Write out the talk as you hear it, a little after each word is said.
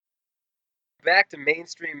back to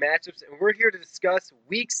mainstream matchups, and we're here to discuss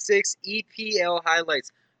Week 6 EPL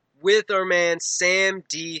highlights with our man Sam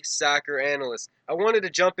D, soccer analyst. I wanted to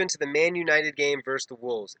jump into the Man United game versus the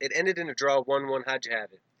Wolves. It ended in a draw 1-1. How'd you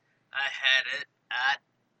have it? I had it at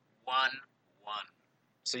 1-1.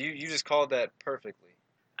 So you just called that perfectly.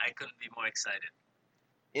 I couldn't be more excited.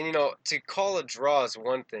 And to call a draw is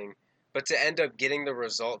one thing, but to end up getting the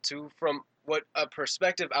result too, from what a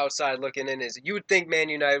perspective outside looking in is, you would think Man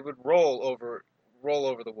United would roll over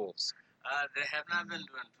the Wolves. They have not been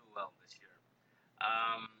doing too well this year.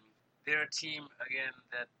 They're a team, again,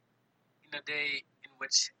 that in a day in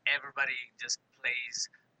which everybody just plays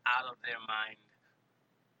out of their mind,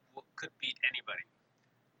 could beat anybody.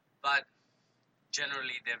 But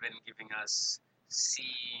generally, they've been giving us C,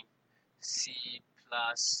 C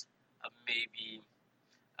plus, maybe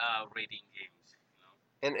rating games.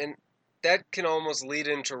 And that can almost lead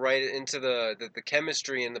into right into the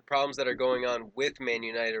chemistry and the problems that are going on with Man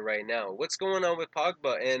United right now. What's going on with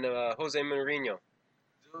Pogba and Jose Mourinho?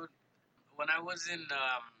 Dude, when I was in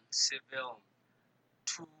Seville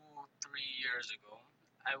 2, 3 years ago,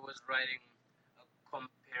 I was writing a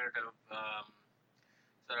comparative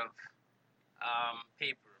sort of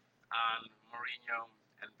paper on Mourinho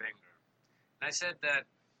and Wenger. And I said that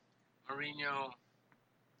Mourinho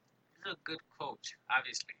is a good coach,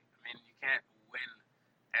 obviously. I mean, you can't win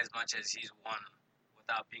as much as he's won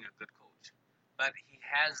without being a good coach. But he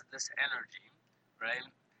has this energy, right,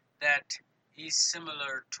 that is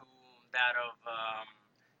similar to that of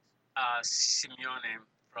Simeone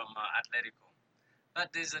from Atletico. But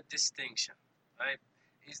there's a distinction, right?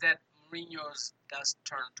 Is that Mourinho's does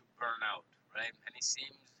turn to burnout, right? And it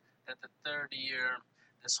seems that the third year,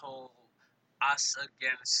 this whole us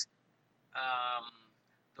against um,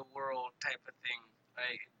 the world type of thing,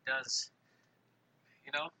 right? It does,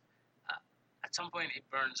 you know, uh, at some point it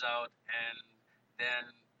burns out, and then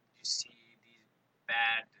you see these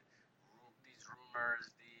bad, these rumors,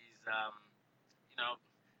 these,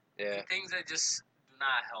 Yeah, things that just do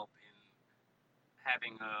not help in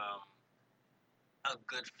having a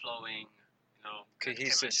good flowing, good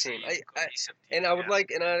cohesive team. chemistry, cohesive team. And I would Yeah.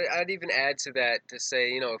 like, and I'd even add to that to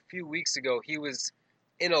say, a few weeks ago he was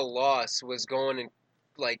in a loss, was going and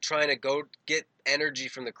like trying to go get energy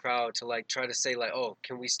from the crowd to like try to say like, oh,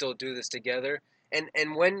 can we still do this together? And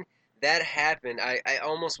when that happened, I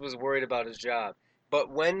almost was worried about his job. But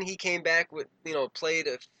when he came back with, played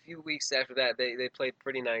a few weeks after that, they played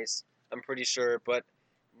pretty nice. I'm pretty sure, but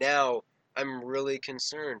now I'm really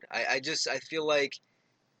concerned. I feel like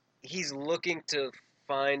he's looking to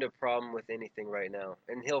find a problem with anything right now,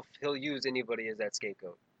 and he'll use anybody as that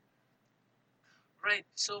scapegoat. Right.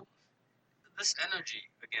 So this energy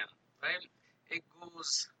again, right? It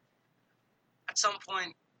goes at some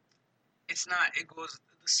point. It's not. It goes.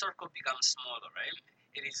 The circle becomes smaller, right?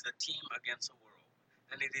 It is the team against the world.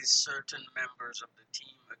 Then it is certain members of the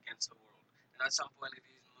team against the world. And at some point, it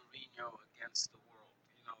is Mourinho against the world.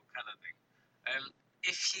 Kind of thing. And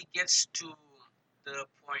if he gets to the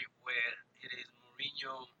point where it is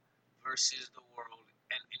Mourinho versus the world,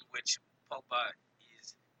 and in which Pogba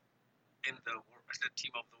is in the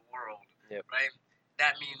team of the world, Yep. right?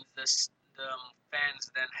 That means the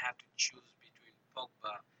fans then have to choose between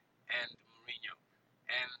Pogba and Mourinho,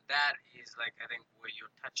 and that is like I think where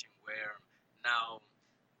you're touching, where now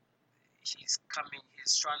he's trying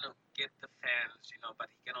to get the fans, but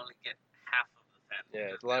he can only get half of the fans. Yeah,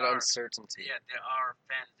 Because a lot of uncertainty. yeah, there are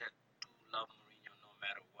fans that do love Mourinho no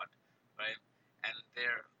matter what, right? And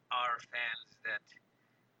there are fans that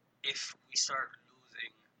if we start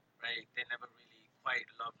losing, right, they never really quite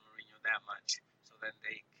love Mourinho that much. So then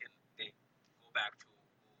they go back to,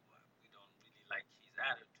 we don't really like his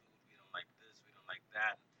attitude. We don't like this. We don't like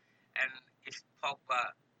that. And if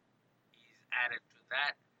Pogba is added to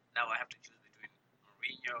that, now I have to choose between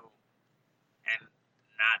Mourinho and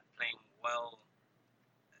not playing well,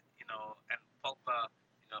 and Pogba,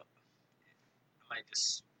 I might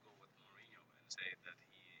just go with Mourinho and say that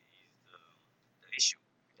he's the issue.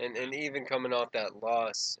 And even coming off that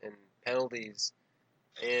loss and penalties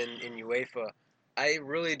in UEFA, I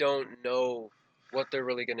really don't know what they're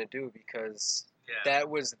really gonna do, because Yeah. that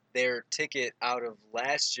was their ticket out of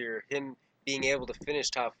last year, him being able to finish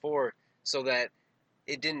top four, so that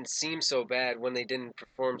it didn't seem so bad when they didn't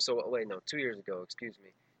perform so. Wait, no, 2 years ago, excuse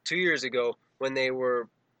me. 2 years ago, when they were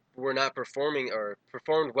not performing or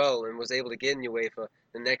performed well and was able to get in UEFA,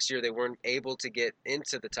 the next year they weren't able to get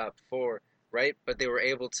into the top four, right? But they were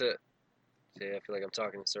able to. See, I feel like I'm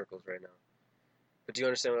talking in circles right now. But do you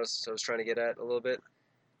understand what I was trying to get at a little bit?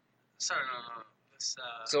 Sorry, no. It's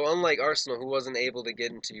So unlike Arsenal, who wasn't able to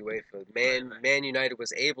get into UEFA, Man United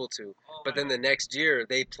was able to. oh, But then the next year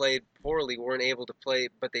they played poorly, weren't able to play,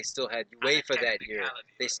 but they still had UEFA that year.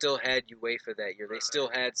 They still had UEFA that year. They still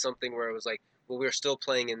had something where it was like, well, we're still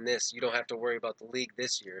playing in this. You don't have to worry about the league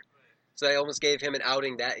this year. So I almost gave him an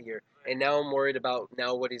outing that year. And now I'm worried about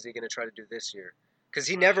now what is he going to try to do this year? Because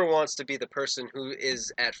he never wants to be the person who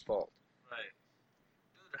is at fault. Right.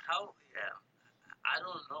 Dude, how? Yeah, I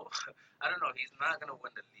don't know. I don't know. He's not gonna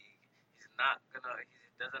win the league. He's not gonna.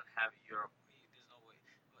 He doesn't have Europe. There's no way.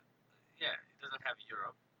 But, yeah, he doesn't have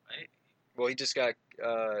Europe, right? Well, he just got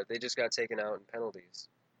they just got taken out in penalties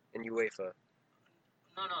in UEFA.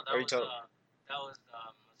 No, no, Are you talking? that was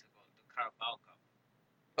what's it called? The Carabao Cup.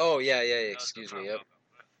 Oh yeah. That was the Excuse me. Yep. Carabao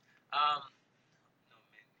Cup. Right? No,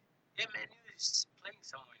 man. Yeah, man, he was playing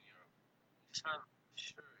somewhere in Europe. I'm just not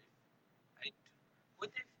sure if I.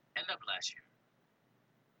 What did they end up last year?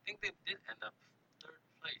 I think they did end up third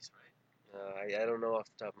place, right? I don't know off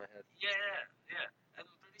the top of my head. Yeah, yeah, yeah. I'm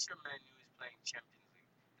pretty sure Man U is playing Champions League,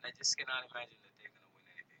 and I just cannot imagine that they're gonna win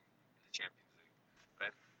anything in the Champions League.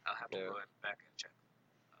 But I'll have to go back and check.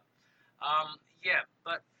 Yeah,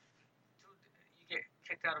 but dude, you get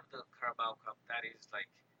kicked out of the Carabao Cup. That is like,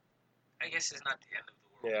 I guess it's not the end of the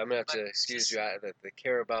world. Yeah, I'm gonna have to excuse you out of the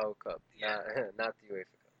Carabao Cup, Yeah. not the UEFA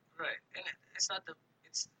Cup. Right, and it's not the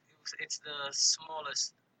it's the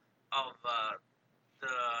smallest of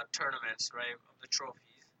the tournaments, right? Of the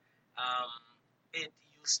trophies. Um, it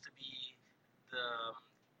used to be the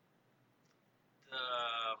the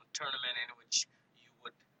tournament in which you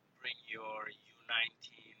would bring your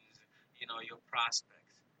U19s, your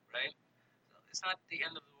prospects, right? So it's not the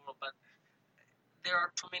end of the world, but there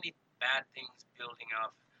are too many bad things building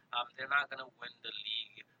up. They're not gonna win the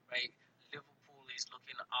league, right? Liverpool is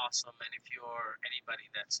looking awesome, and if you're anybody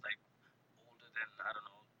that's like older than I don't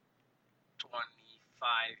know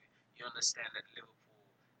 25, you understand that Liverpool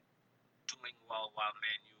doing well while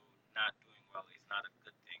Man U not doing well is not a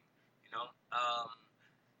good thing. You know,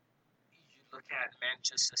 you look at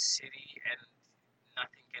Manchester City and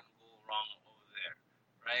nothing can go wrong over there,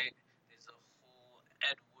 right? There's a whole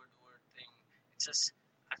Ed Woodward thing. It's just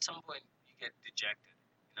at some point you get dejected,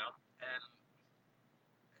 and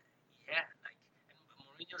yeah, like and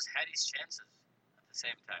Mourinho's had his chances at the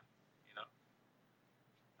same time, you know.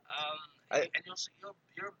 And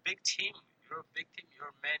you're a big team. You're a big team.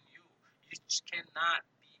 You're Man U. You just cannot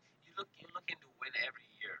be. You're looking to win every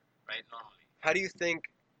year, right? Normally, How do you think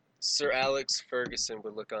Sir Alex Ferguson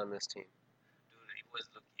would look on this team? dude, it was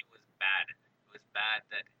bad. It was bad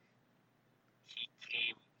that he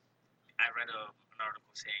came. I read an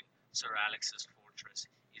article saying Sir Alex's fortress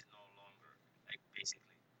is no longer like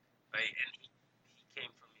basically, right? And he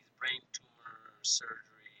came from his brain tumor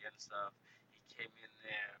surgery and stuff. He came in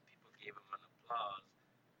there. People gave him an applause,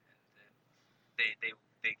 and then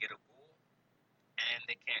they get a goal and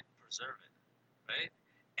they can't preserve it, right?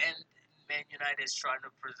 And Man United is trying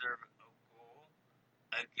to preserve a goal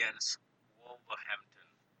against Wolverhampton.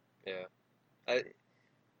 Yeah,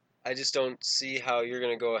 I just don't see how you're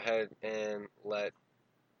gonna go ahead and let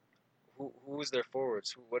who is their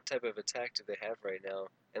forwards? What type of attack do they have right now?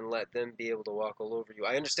 And let them be able to walk all over you.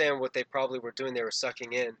 I understand what they probably were doing. They were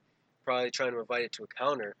sucking in, probably trying to invite it to a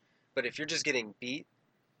counter. But if you're just getting beat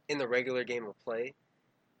in the regular game of play,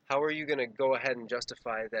 how are you going to go ahead and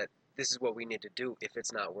justify that this is what we need to do if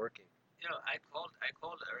it's not working? I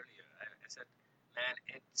called earlier. I said, man,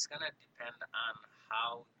 it's gonna depend on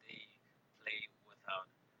how they play without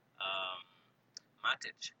um,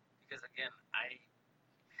 Matic, because again, I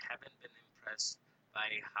haven't been impressed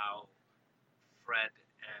by how Fred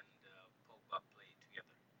and Pogba play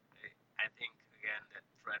together. I think again that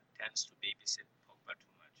Fred tends to babysit Pogba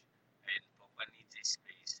too much, and Pogba needs his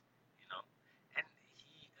space, you know. And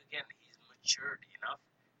he's matured enough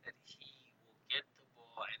that he will get the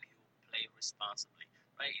ball and he will play responsibly,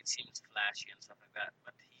 right? It seems flashy and stuff like that,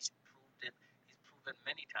 but he's proved it. He's proven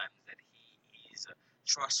many times that he is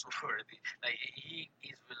trustworthy. Like he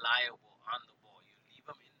is reliable on the ball. You leave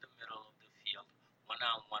him in the middle of the field, one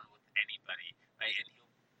on one with anybody, right? And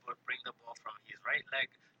he'll bring the ball from his right leg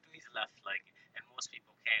to his left leg, and most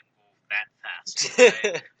people can't go that fast.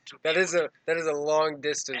 Right? that is a long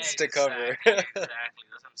distance to cover. Exactly,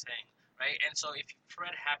 that's what I'm saying, right? And so if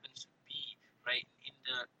Fred happens to be right in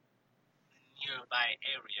the nearby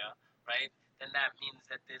area, right, then that means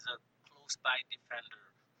that there's a close by defender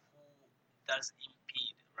who does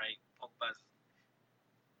impede, right, Pogba's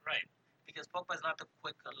right, because Pogba's not the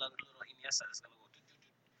quick little Iniesta that's gonna go.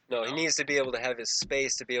 No, he needs to be able to have his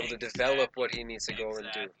space to be able to develop what he needs to go and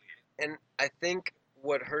do. And I think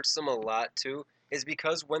what hurts them a lot too is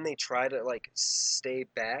because when they try to like stay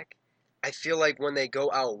back, I feel like when they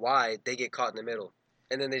go out wide, they get caught in the middle,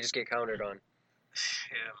 and then they just get countered on.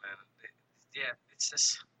 Yeah, man. Yeah, it's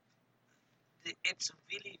just it's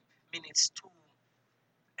really. I mean, it's too.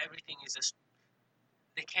 Everything is just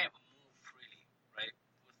they can't move freely, right?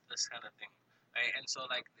 With this kind of thing, right? And so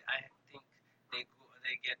like I think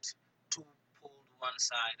they get too pulled one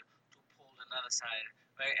side, too pulled another side,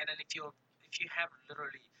 right? And then if you have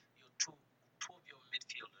literally your two of your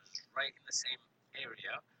midfielders right in the same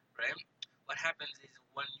area, right? What happens is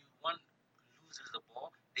when one loses the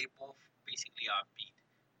ball, they both basically are beat,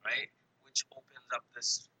 right? Which opens up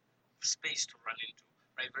this space to run into,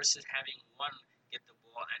 right? Versus having one get the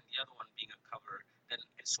ball and the other one being a cover, then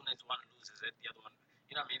as soon as one loses it, the other one,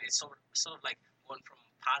 you know what I mean? It's sort of like going from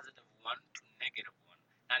positive one to negative one,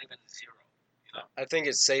 not even zero, you know? I think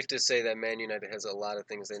it's safe to say that Man United has a lot of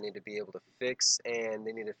things they need to be able to fix, and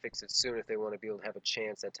they need to fix it soon if they want to be able to have a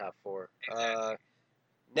chance at top four. Exactly.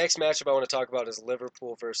 Next matchup I want to talk about is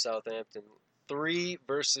Liverpool versus Southampton.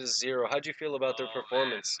 3-0. How'd you feel about their Oh man,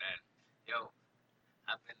 performance? man, yo,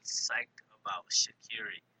 I've been psyched about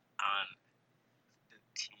Shaqiri on the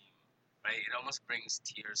team, right? It almost brings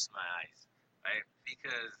tears to my eyes, right?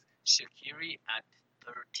 Because Shaqiri at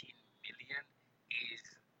 13 million is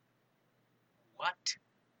what?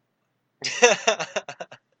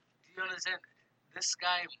 Do you understand? This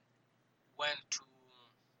guy went to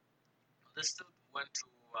this dude went to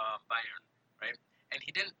Bayern, right? And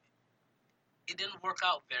it didn't work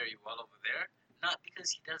out very well over there. Not because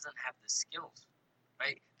he doesn't have the skills,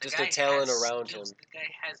 right? The Just the guy talent has around him. skills. The guy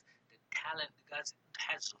has the talent. The guy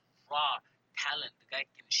has raw talent. The guy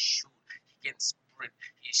can shoot. He can sprint.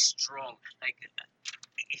 He's strong. Like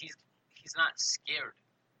he's he's not scared.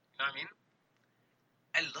 You know what I mean?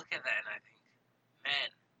 I look at that and I think, man,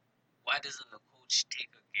 why doesn't the coach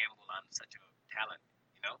take a gamble on such a talent?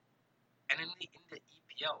 You know? And in the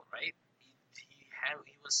EPL, right?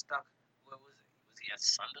 He was stuck. Where was it? Was he at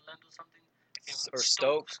Sunderland or something? I can't remember. Or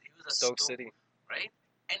Stoke. Stoke. He was at Stoke Stoke, City. right?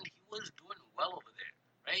 And he was doing well over there,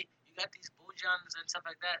 right? You got these Bojans and stuff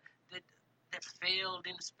like that that failed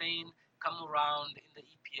in Spain, come around in the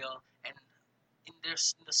EPL, and in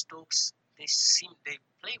the Stokes they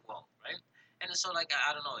play well, right? And so like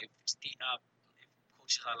I don't know if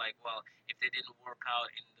coaches are like, well, if they didn't work out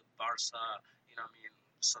in the Barca, you know what I mean,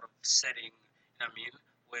 sort of setting, you know what I mean,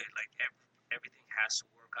 where like everything has to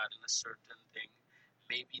work out in a certain thing,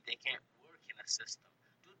 maybe they can't work in a system,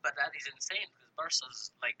 dude. But that is insane because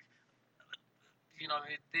Barca's like, you know,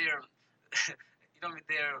 their you know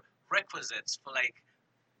their requisites for like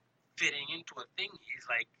fitting into a thing is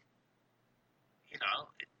like, you know,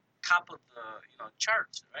 top of the, you know,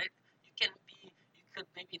 charts, right? You could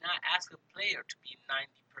maybe not ask a player to be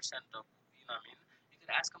 90% of, you know what I mean? You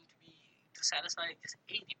could ask him to satisfy just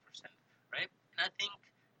 80%, right? And I think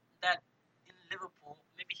that in Liverpool,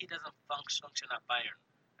 maybe he doesn't function at Bayern,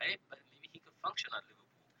 right? But maybe he could function at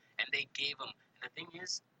Liverpool. And they gave him, and the thing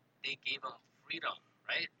is, they gave him freedom,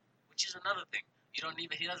 right? Which is another thing. He doesn't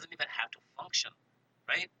even have to function,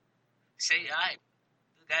 right? Say,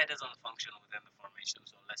 the guy doesn't function within the formation,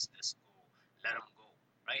 so let's just go, let him go,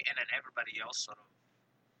 right? And then everybody else sort of,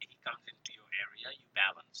 he comes into your area, you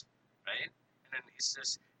balance, right? And then it's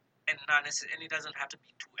just, and not necessarily, and it doesn't have to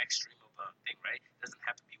be too extreme of a thing, right? It doesn't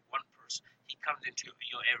have to be one person. He comes into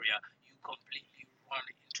your area, you completely run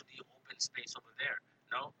into the open space over there.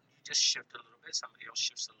 No, you just shift a little bit, somebody else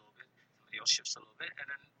shifts a little bit, somebody else shifts a little bit, and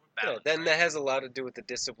then we're Yeah, balanced, then right? that has a lot to do with the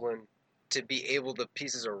discipline to be able the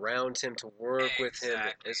pieces around him to work with him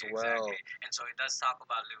Exactly, as exactly. well. And so it does talk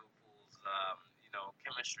about Liverpool's, you know,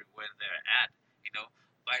 chemistry where they're at. You know,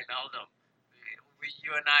 Wijnaldum.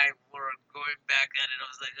 You and I were going back at it. I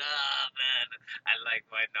was like, ah, man, I like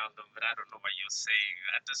Wijnaldum, but I don't know what you're saying.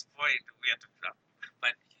 At this point, we have to drop.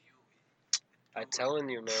 But I'm dude, telling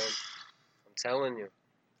you, man. I'm telling you.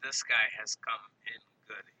 this guy has come in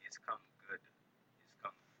good. He's come good. He's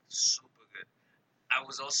come super good. I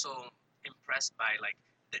was also impressed by like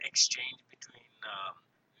the exchange between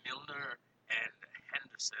Milner and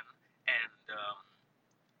Henderson, and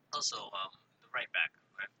also the right back,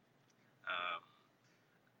 right? Um,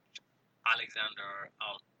 Arnold. Alexander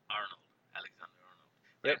Arnold,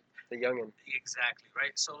 Yep, right? the youngin. Exactly,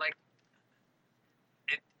 right. So like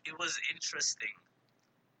it was interesting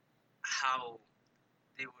how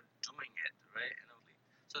they were doing it, right?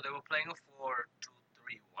 So they were playing a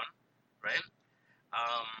 4-2-3-1, right?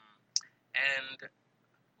 Um, and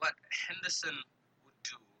what Henderson would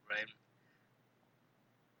do, right,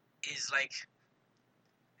 is like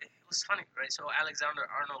it was funny, right? So Alexander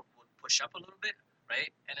Arnold would push up a little bit, right,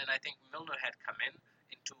 and then I think Milner had come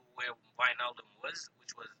into where Wijnaldum was,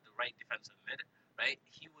 which was the right defensive mid, right?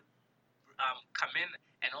 He would come in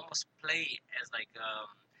and almost play as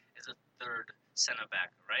a third center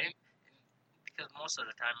back, right? And because most of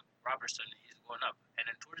the time Robertson is going up, and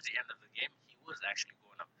then towards the end of the game he was actually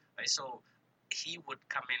going up, right? So he would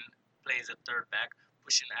come in, play as a third back,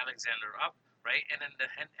 pushing Alexander up, right? And then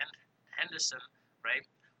and Henderson, right,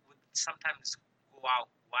 would sometimes go out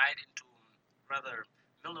wide into rather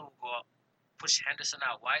Milner would go up, push Henderson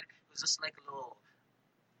out wide. It was just like a little,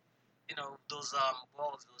 those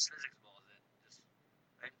balls, those physics balls that just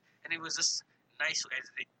right, and it was just nice as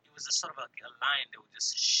it was just sort of like a line that would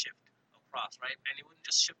just shift across, right, and it wouldn't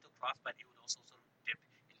just shift across, but it would also sort of dip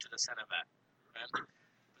into the center back, right,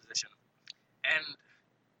 position, and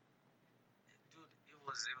dude, it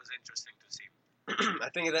was interesting to see. I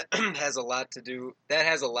think that has a lot to do. That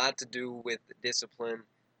has a lot to do with discipline,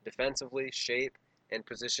 defensively, shape, and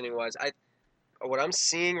positioning wise. What I'm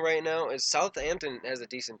seeing right now is Southampton has a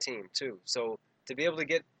decent team too. So to be able to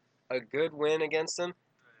get a good win against them,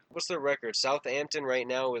 what's their record? Southampton right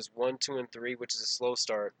now is 1-2-3, which is a slow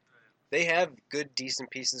start. They have good, decent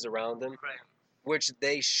pieces around them, Right. which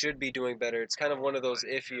they should be doing better. It's kind of one of those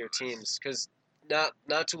iffier teams because not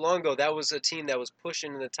too long ago that was a team that was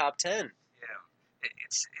pushing in the top 10. Yeah, they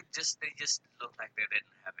just looked like they didn't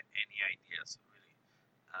have any ideas really.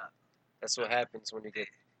 That's what happens when you get.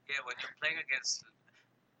 Yeah, when you're playing against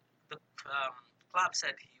the Klopp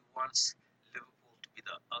said he wants Liverpool to be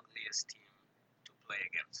the ugliest team to play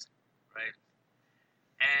against, right?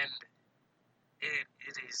 And it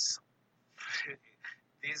is.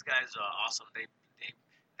 These guys are awesome. They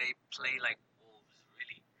play like wolves,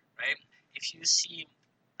 really, right? If you see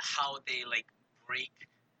how they like break,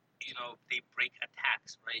 they break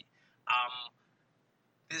attacks, right? Um,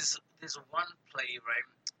 there's one play, right,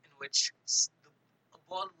 in which the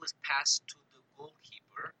ball was passed to the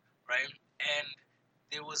goalkeeper, right, and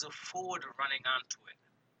there was a forward running onto it,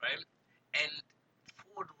 right, and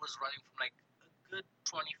forward was running from like a good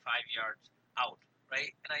 25 yards out,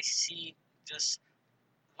 right, and I see just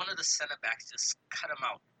one of the center backs just cut him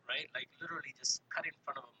out, right, like literally just cut in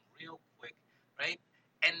front of him real quick, right,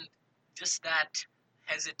 and just that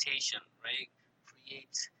hesitation, right,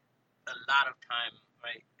 creates a lot of time,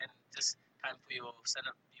 right, and just time for your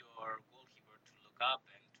goalkeeper to look up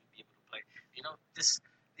and to be able to play.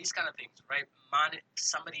 These kind of things, right?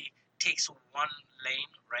 Somebody takes one lane,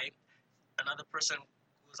 right? Another person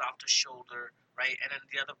goes off the shoulder, right, and then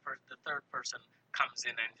the third person comes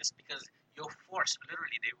in, and just because you're forced,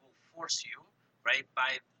 literally, they will force you, right,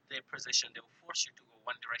 by their position, they will force you to go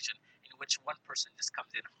one direction, in which one person just comes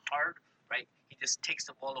in hard, right? He just takes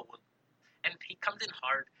the ball over, and he comes in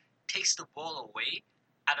hard, takes the ball away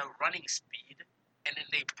at a running speed, and then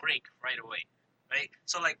they break right away, right?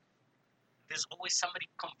 So like, there's always somebody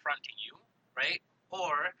confronting you, right?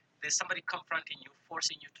 Or there's somebody confronting you,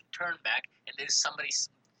 forcing you to turn back, and there's somebody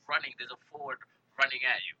running. There's a forward running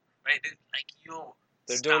at you, right? Like yo,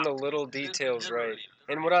 They're stop. doing the little details right.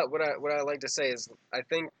 And what I like to say is I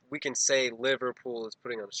think we can say Liverpool is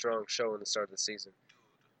putting on a strong show in the start of the season.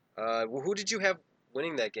 Dude, Who did you have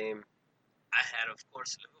winning that game? I had, of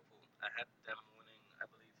course, Liverpool. I had them winning, I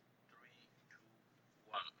believe,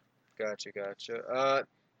 3-2-1. Gotcha.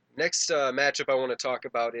 Next matchup I want to talk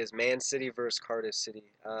about is Man City versus Cardiff City.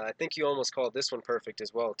 I think you almost called this one perfect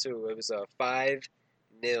as well too. It was a 5-0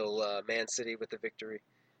 Man City with the victory.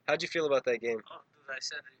 How'd you feel about that game? Oh, dude,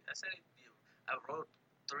 I wrote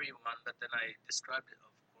 3-1, but then I described it,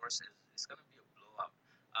 of course, as it's gonna be a blowout.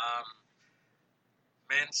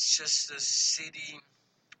 Manchester City.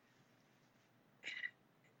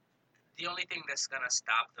 The only thing that's gonna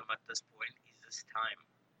stop them at this point is this time,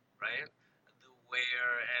 right? The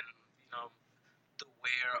wear and the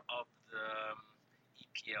wear of the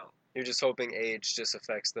EPL. You're just hoping age just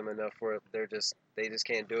affects them enough where they just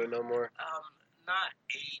can't do it no more. Not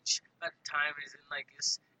age, but time is in like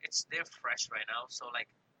they're fresh right now, so like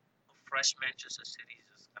a fresh Manchester City is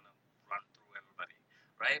just gonna run through everybody,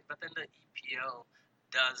 right? But then the EPL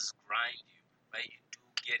does grind you, right? You do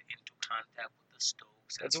get into contact with the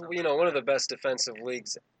Stokes. It's one of the best defensive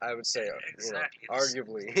leagues I would say, exactly,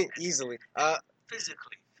 arguably, easily.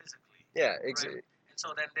 Physically. Yeah, right? And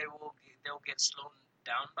so then they'll get slowed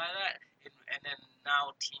down by that, and then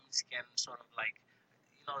now teams can sort of like,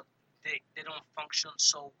 they don't function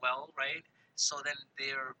so well, right? So then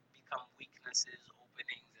there become weaknesses,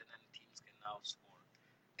 openings, and then teams can now score.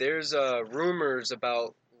 There's rumors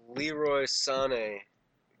about Leroy Sané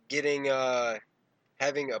getting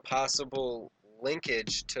having a possible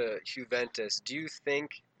linkage to Juventus. Do you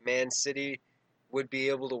think Man City would be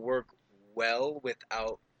able to work well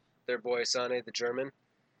without their boy Sané, the German?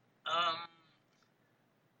 Um,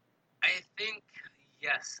 I think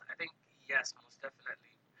yes. I think yes, most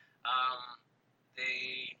definitely. Um,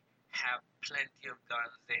 they have plenty of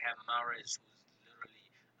guns. They have Mares, who's literally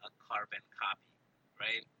a carbon copy,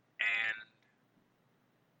 right? And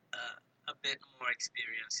a bit more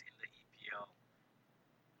experience in the EPL.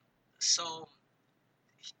 So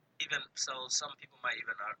even so, some people might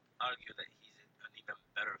even argue that he's an even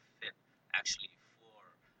better fit actually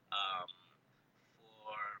um,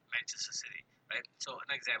 for Manchester City, right? So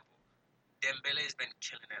an example, Dembele has been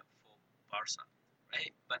killing it for Barca,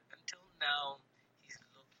 right? But until now, he's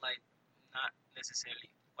looked like not necessarily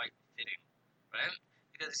quite fitting, right?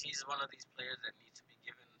 Because he's one of these players that needs to be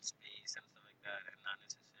given space and stuff like that, and not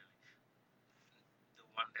necessarily the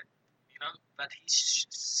one that But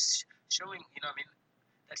he's showing, I mean,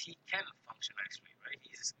 that he can function actually, right?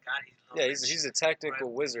 He's got his little Yeah, edge, he's a right?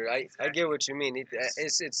 technical wizard. I get Exactly. what you mean.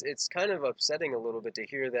 Yes. It's kind of upsetting a little bit to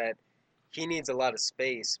hear that he needs a lot of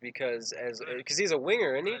space Right. because he's a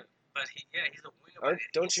winger, isn't he? Right. But he's a winger, but Aren't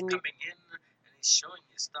don't he's you need? coming in and he's showing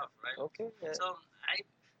his stuff, right? Okay, yeah. So I,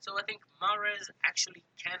 so I think Mahrez actually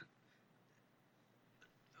can.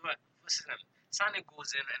 What's his name? Sane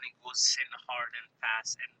goes in and he goes in hard and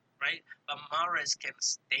fast, and right. But Mahrez can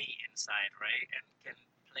stay inside, right, and can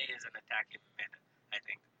play as an attacking mid. I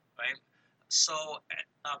think, right. So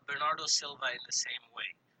Bernardo Silva in the same way,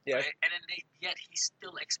 Yeah, right, and then yet he's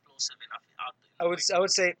still explosive enough out in I the would wing. I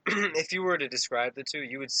would say if you were to describe the two,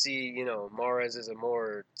 you would see Mahrez is a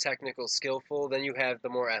more technical, skillful. Then you have the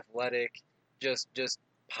more athletic, just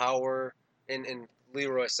power in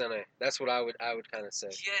Leroy Sané. That's what I would kind of say.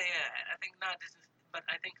 Yeah, yeah. I think not. This is, but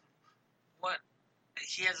I think what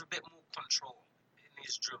he has a bit more control in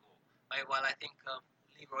his dribble. Right? While I think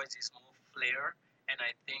Leroy's is more flair, and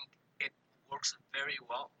I think it works very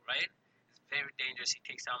well. Right? It's very dangerous. He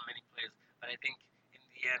takes down many players, but I think in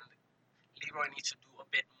the end, Leroy needs to do a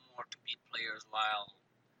bit more to beat players, while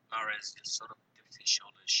Mahrez just sort of dips his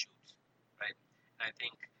shoulder and shoots. Right? And I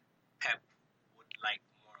think Pep would like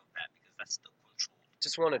more of that because that's the control.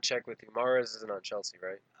 Just want to check with you. Mahrez isn't on Chelsea,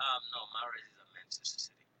 right? No, Mahrez is a Manchester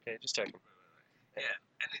City. Okay, just checking. Right. Yeah,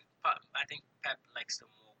 and I think Pep likes the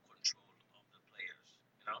more control of the players,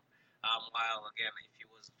 you know. While again, if he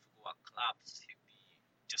was to go at clubs, he'd be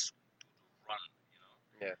just do the run, you know.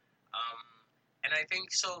 Yeah. Um, and I think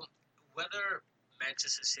so. Whether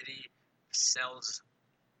Manchester City sells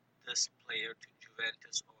this player to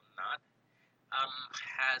Juventus or not,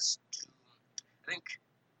 has to. I think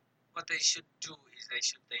what they should do is they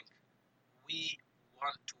should think we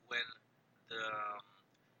want to win the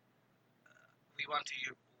we want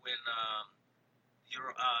to win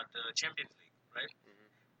the Champions League, right? Hmm.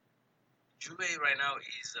 Juve right now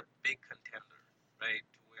is a big contender, right,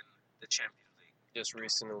 to win the Champions League. Just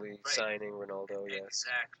recently Right. signing Ronaldo, yes,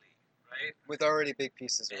 Exactly, right? with already big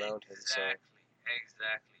pieces around him. So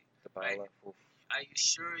Exactly. Right? Dybala, oof. Are you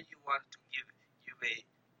sure you want to give Juve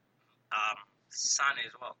um, Son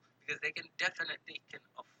as well? Because they can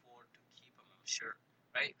afford to keep him, I'm sure,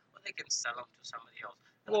 right? Or they can sell him to somebody else.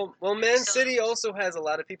 Well, Maybe Man sell City him. also has a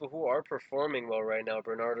lot of people who are performing well right now.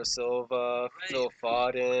 Bernardo Silva, Right. Phil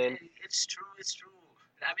Foden. It's true. It's true.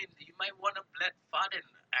 I mean, you might want to let Foden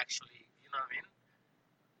actually. You know what I mean?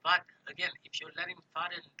 But again, if you're letting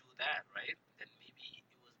Foden do that, right, then maybe it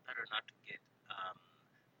was better not to get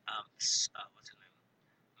what's his name,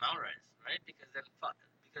 Mahrez, right? Because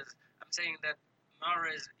I'm saying that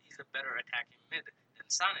Mahrez is a better attacking mid than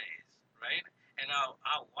Sane is, right? And our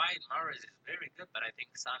wide Mahrez is very good, but I think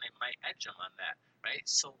Sane might edge him on that, right?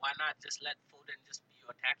 So why not just let Foden just be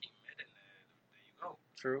your attacking mid, and there you go.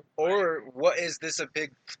 True. Right? Or what is this a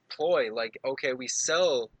big ploy? Like, okay, we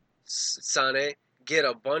sell Sane, get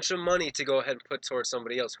a bunch of money to go ahead and put towards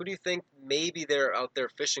somebody else. Who do you think maybe they're out there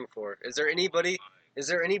fishing for? Is there anybody? Is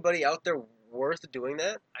there anybody out there worth doing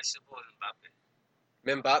that? I suppose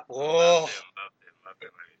Mbappe. Mbappe. Whoa. Mbappe.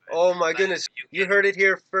 Oh my Like goodness. you You get. heard it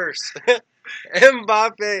here first.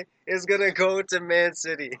 Mbappe is gonna go to Man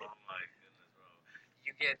City. Oh my goodness, bro.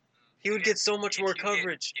 You get. He would get so much more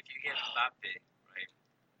coverage. If you get Mbappe, right,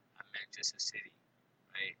 at Manchester City,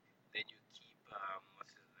 right, then you keep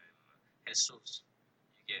what's his name, Jesus.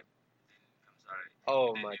 You get. I'm sorry.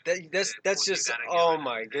 Oh Then my, you that's Kun, you just, gotta get oh rid of.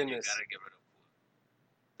 my Then you goodness. gotta get rid of Kun.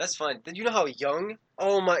 That's fine. Did you know how young?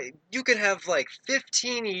 Oh my, you could have like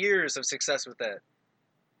 15 years of success with that.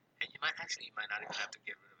 And you might not even have to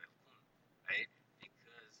get rid of Kun, right?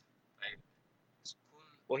 Because right, Kun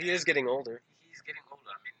Well, he is and getting older. he's getting older.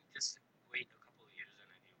 I mean, just wait a couple of years and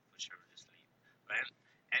then he'll for sure just leave, right?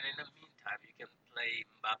 And in the meantime, you can play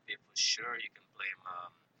Mbappe for sure. You can play him.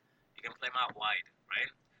 You can play him out wide, right?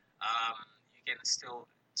 You can still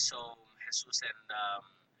so Jesus and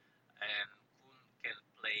Kun can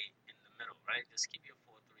play in the middle, right? Just keep your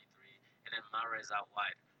 4-3-3, and then Mahrez out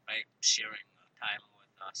wide, right? Sharing time with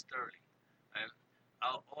Sterling, right?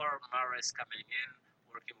 Or Mahrez coming in,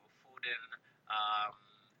 working with Foden. Um,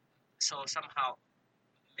 so somehow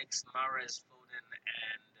mix Mahrez, Foden,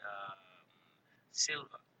 and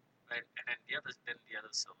Silva, right? And then the other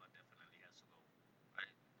Silva definitely has to go,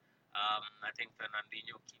 right? I think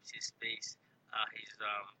Fernandinho keeps his space, his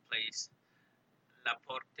place.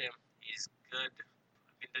 Laporte is good.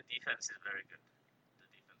 I mean, the defense is very good. The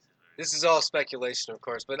defense is very This good. is all speculation, of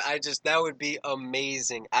course, but that would be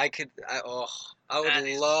amazing. I would That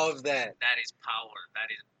is love that. that is power.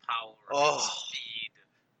 That is power. Oh, Speed,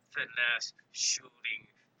 finesse, shooting.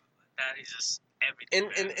 That is just everything,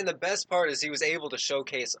 man. and the best part is he was able to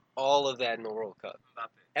showcase all of that in the World Cup. Mbappe.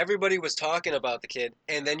 Everybody was talking about the kid,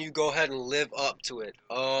 and then you go ahead and live up to it.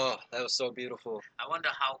 Oh, that was so beautiful. I wonder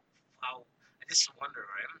how I just wonder,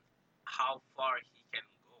 right? How far he can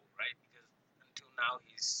go, right? Because until now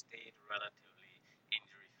he's stayed relatively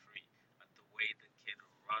injury free. But the way the kid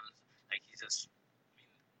runs, like he's just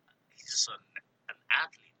an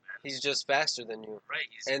athlete, man. He's just faster than you. Right?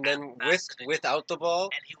 He's And then faster than you. without the ball,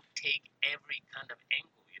 And he'll take every kind of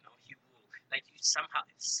angle. He will like you somehow.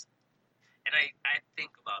 And I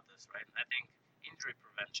think about this, right? I think injury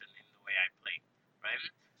prevention in the way I play, right?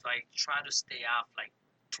 So I try to stay off like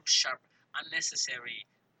too sharp, unnecessary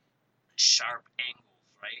sharp angles,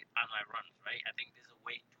 right, on my runs, right? I think there's a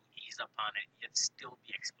way to ease up on it yet still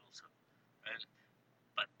be explosive, right?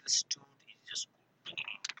 But this dude is just boom,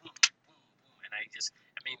 boom, boom, boom, and I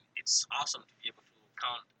mean, it's awesome to be able to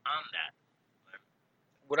count on that. Right?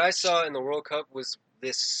 what I saw in the World Cup was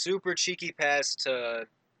this super cheeky pass to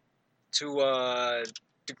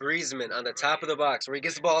Griezmann on the top of the box where he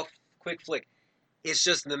gets the ball, quick flick. It's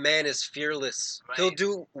just the man is fearless. Right. He'll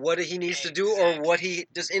do what he needs to do or what he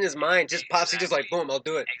just in his mind just pops. He just like boom, I'll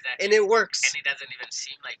do it, Exactly. and it works. And it doesn't even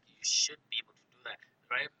seem like you should be able to do that,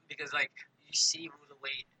 right? Because like you see the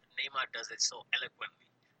way Neymar does it so eloquently.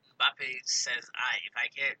 Mbappe says, if I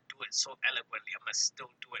can't do it so eloquently, I'm gonna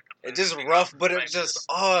still do it. It's just rough, but it's just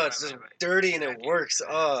it's just dirty and it works.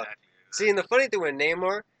 Exactly. See, and the funny thing with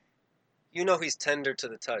Neymar, he's tender to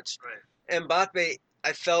the touch. Right. Mbappe,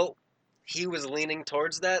 I felt he was leaning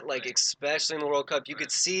towards that, like Right. especially in the World Cup. You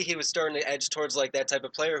could see he was starting to edge towards like that type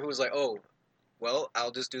of player who was like, oh, well,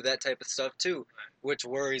 I'll just do that type of stuff too, which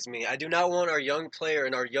worries me. I do not want our young player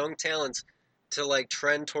and our young talents to like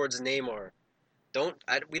trend towards Neymar.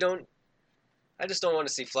 I just don't want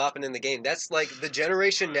to see flopping in the game. That's like the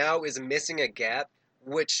generation now is missing a gap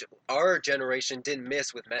which our generation didn't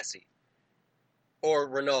miss with Messi or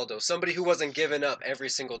Ronaldo, somebody who wasn't giving up every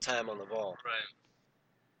single time on the ball. Right.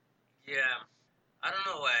 Yeah. I don't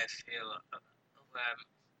know why I feel.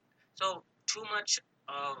 So too much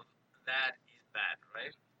of that is bad,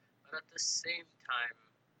 right? But at the same time,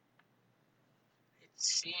 it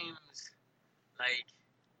seems like,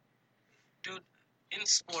 dude, in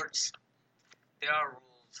sports there are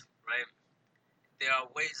rules, right? There are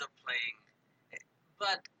ways of playing,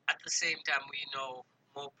 but at the same time, we know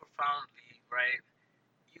more profoundly, right?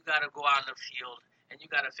 You got to go on the field and you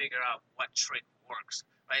got to figure out what trick works,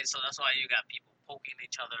 right? So that's why you got people poking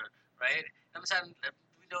each other, right? Sometimes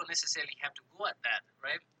we don't necessarily have to go at that,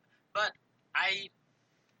 right? But I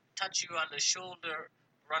touch you on the shoulder,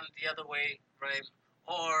 run the other way, right?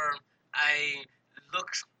 Or I look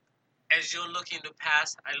as you're looking to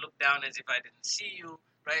pass, I look down as if I didn't see you,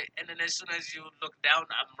 right? And then as soon as you look down,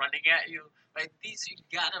 I'm running at you, right? You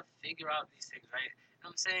gotta figure out these things, right?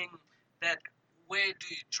 And I'm saying that where do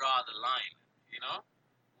you draw the line?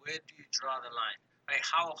 Where do you draw the line? Right?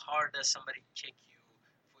 How hard does somebody kick you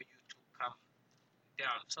for you to come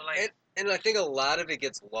down? So like, and I think a lot of it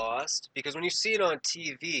gets lost because when you see it on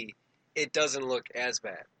TV, it doesn't look as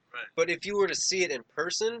bad. right, But if you were to see it in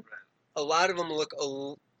person, right, a lot of them look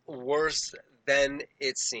worse than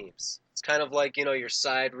it seems. It's kind of like your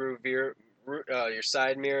side your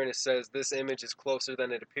side mirror, and it says this image is closer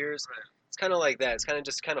than it appears. right. It's kind of like that. It's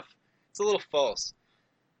it's a little false.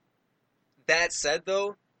 That said,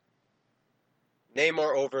 though,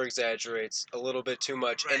 Neymar over exaggerates a little bit too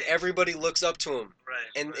much, and Right. everybody looks up to him, Right.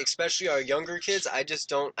 and right, especially our younger kids. I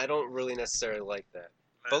don't really necessarily like that.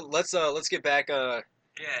 right. But let's get back. Yeah,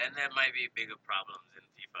 and there might be bigger problems in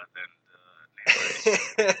FIFA than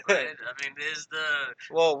the Neymar issue, right? I mean, there's the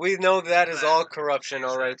Well, we know that is all corruption,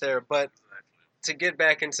 all right Exactly. there. But Exactly. to get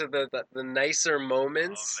back into the nicer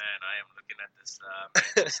moments, Oh man, I am looking at this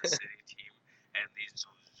Manchester City team, and these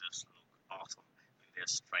dudes just look awesome in their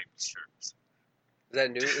striped shirts. is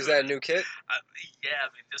that new? Is that a new kit? Yeah, I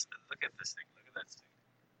mean, just look at this thing. Look at that thing.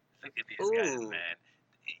 Look at these guys, Ooh. man.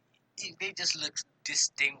 They just look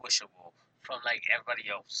distinguishable from like everybody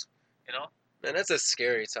else. You know? Man, that's a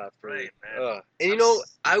scary top three. Right, man. And you I'm know,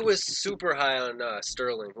 s- I was super high on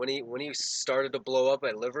Sterling when he started to blow up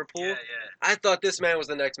at Liverpool. yeah, I thought this man was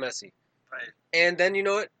the next Messi, right, and then you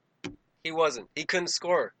know what? He wasn't. He couldn't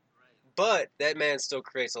score, right. but that man still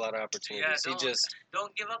creates a lot of Yeah, opportunities. He just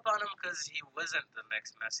don't give up on him because he wasn't the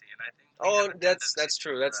next Messi, and I think we oh, have a that's tendency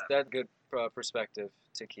true. to do That's that. that good perspective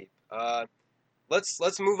to keep.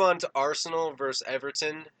 Let's move on to Arsenal versus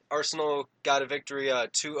Everton. Arsenal got a victory 2-0.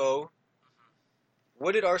 Mhm.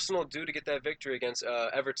 What did Arsenal do to get that victory against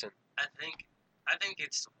Everton? I think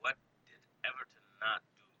it's what did Everton not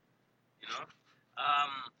do, you know?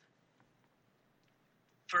 Um,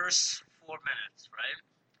 First 4 minutes, right?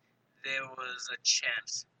 There was a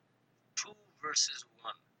chance, 2 versus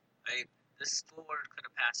 1, right? This forward could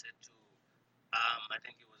have passed it to, I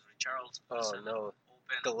think it was Oh Richarlison no,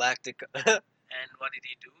 open, Galactic and what did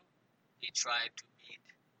he do? He tried to beat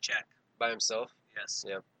Jack. by himself. Yes.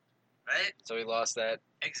 Yep. Right? So he lost that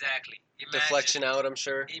Exactly. deflection out. I'm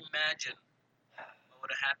sure. Imagine what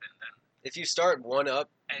would have happened then. If you start one up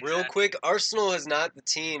real Exactly. quick, Arsenal is not the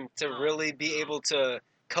team to No, really be no. able to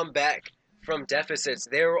come back from deficits.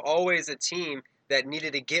 They were always a team that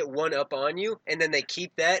needed to get one up on you, and then they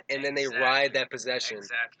keep that, and then they ride that possession.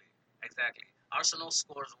 Exactly. Arsenal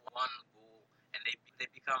scores 1 goal, and they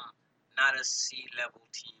become not a C level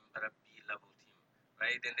team, but a B level team,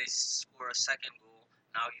 right? Then they score a second goal.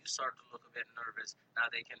 Now you start to look a bit nervous. Now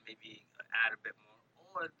they can maybe add a bit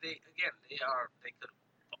more, or they could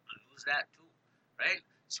lose that too, right?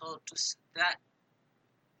 So that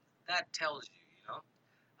tells you,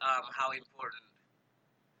 how important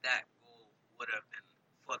that goal would have been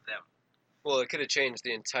for them. Well, it could have changed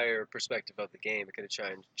the entire perspective of the game. It could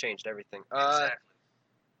have changed everything. Exactly.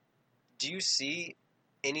 Do you see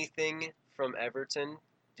anything from Everton?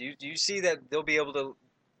 Do you see that they'll be able to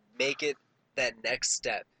make it that next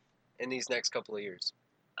step in these next couple of years?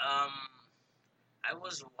 Um, I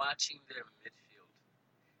was watching their midfield,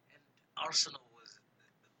 and Arsenal was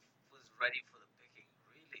ready for the picking.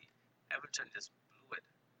 Really, Everton just blew it.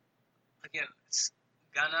 Again, it's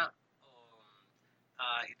Ghana.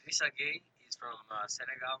 Idrissa Gueye is from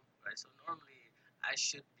Senegal, right? So normally I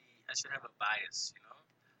should have a bias,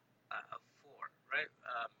 for right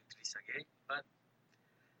Idrissa Gueye, but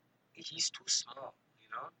he's too small,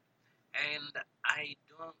 and I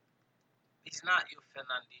don't. He's not your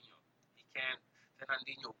Fernandinho. He can't.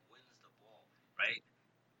 Fernandinho wins the ball, right?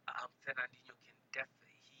 Fernandinho can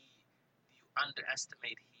definitely. You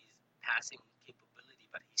underestimate his passing capability,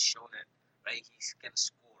 but he's shown it, right? He can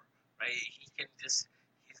score, right?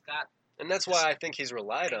 He's got. And that's why I think he's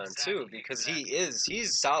relied on too, because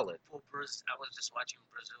he's solid. I was just watching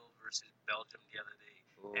Brazil versus Belgium the other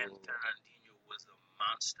day, and Ooh. Fernandinho was a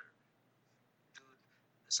monster, dude.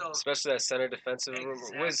 So Especially that center defensive room.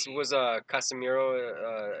 exactly. Was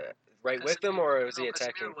Casemiro right with him, or was he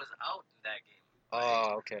attacking? Casemiro was out in that game.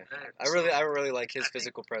 Oh, okay. Right? I really like his I think-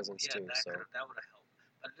 physical presence yeah, too. So that would have helped.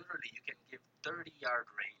 But literally, you can give 30-yard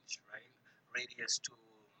range, right, radius to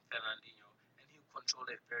Fernandinho, and he'll control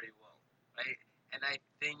it very well, right? And I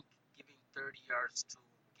think giving 30 yards to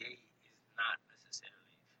Gay is not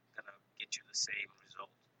necessarily gonna get you the same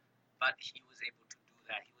result. But he was able to do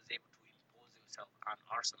that. He was able to impose himself on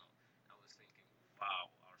Arsenal. I was thinking,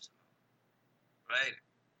 wow, Arsenal, right?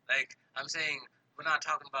 Like I'm saying, we're not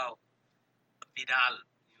talking about Vidal,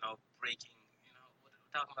 breaking. What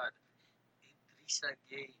we're talking about Idrissa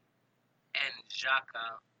Gueye and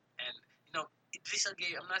Xhaka, and Idrissa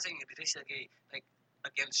Gueye. I'm not saying Idrissa Gueye like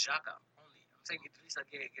against Xhaka only. I'm saying Idrissa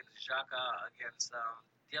Gueye against Xhaka against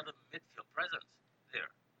the other midfield presence there,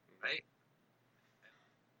 right?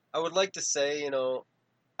 I would like to say,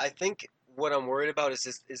 I think what I'm worried about is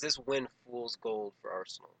this win fool's gold for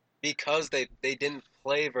Arsenal because they didn't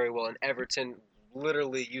play very well, and Everton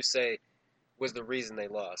literally you say was the reason they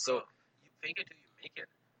lost. So Bro, you fake it till you make it,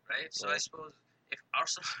 right? So Yeah. I suppose if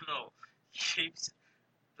Arsenal keeps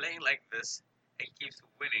playing like this and keeps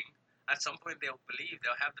winning, at some point they'll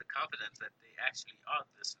have the confidence that they actually are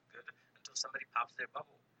this good until somebody pops their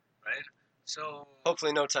bubble, right? So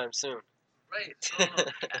hopefully no time soon. right, no,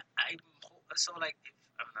 so like if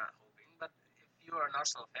I'm not hoping, but if you're an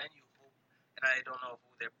Arsenal fan, you hope, and I don't know who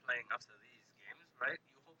they're playing after these games, right?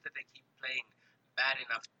 You hope that they keep playing bad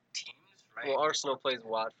enough teams, right? Well, Arsenal plays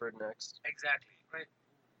Watford next. Exactly, right?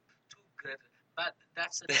 Ooh, too good, but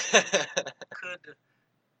that's a team that could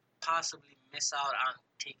possibly miss out on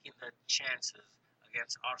taking the chances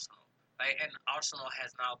against Arsenal, right? And Arsenal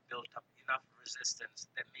has now built up enough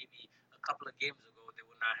resistance that maybe a couple of games ago they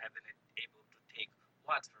would not have been able to take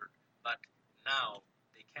Watford, but now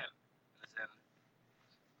they can. Understand?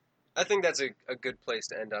 I think that's a good place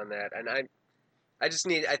to end on that. And I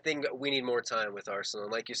think we need more time with Arsenal.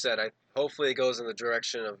 And like you said, hopefully it goes in the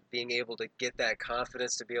direction of being able to get that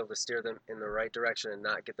confidence to be able to steer them in the right direction and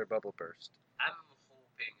not get their bubble burst. I'm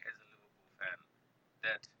hoping as a Liverpool fan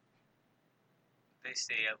that they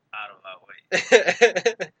stay out of our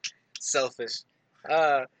way. Selfish.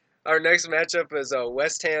 Uh, our next matchup is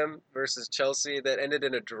West Ham versus Chelsea that ended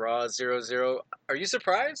in a draw 0-0. Are you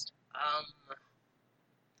surprised?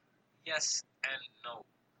 Yes and no,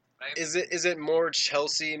 right? Is it more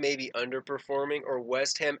Chelsea maybe underperforming or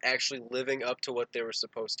West Ham actually living up to what they were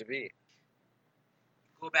supposed to be?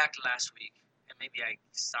 Go back to last week, and maybe I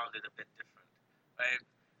sounded a bit different, right?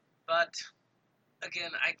 But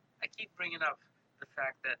again, I keep bringing up the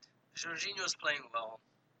fact that Jorginho's playing well.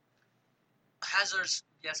 Hazard's,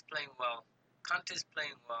 yes, playing well. Kante's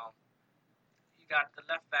playing well. You got the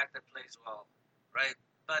left back that plays well, right?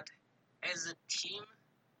 But as a team,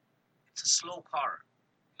 it's a slow car.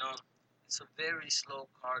 You know, it's a very slow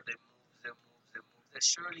car that moves. That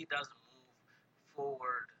surely doesn't move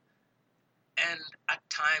forward. And at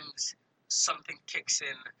times, something kicks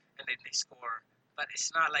in and then they score. But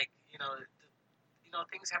it's not like,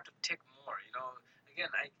 things have to tick more. Again,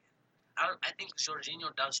 I think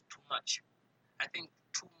Jorginho does too much. I think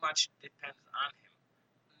too much depends on him.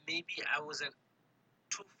 Maybe I wasn't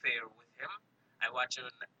too fair with him. I watched a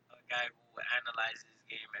guy who analyzed his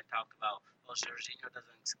game and talked about, well, Jorginho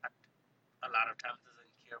doesn't, a lot of times, doesn't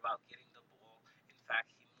care about getting the ball. In fact,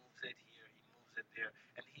 he moves it here, he moves it there,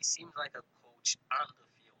 and he seems like a coach on the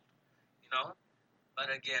field, you know? But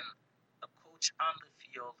again, a coach on the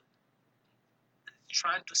field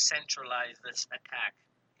trying to centralize this attack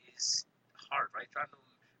is hard, right? Trying to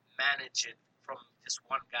manage it from just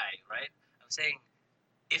one guy, right? I'm saying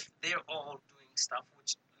if they're all doing stuff,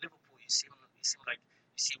 which Liverpool, you seem like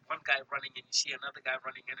you see one guy running and you see another guy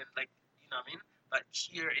running in, and like, you know what I mean. But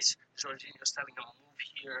here is Jorginho's telling him move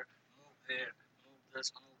here, move there, move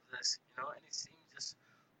this, and it seems just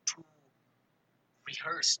too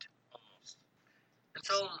rehearsed almost. And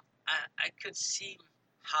so I could see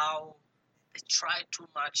how they tried too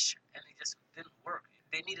much and it just didn't work.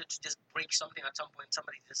 They needed to just break something at some point.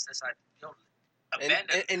 Somebody just decided,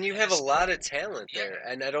 abandon. And you have a lot of talent there,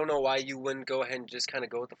 and I don't know why you wouldn't go ahead and just kind of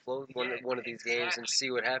go with the flow with one of these games and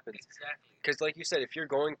see what happens. Exactly. Because, like you said, if you're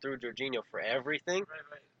going through Jorginho for everything,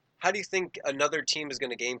 Right. how do you think another team is going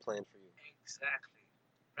to game plan for you? Exactly.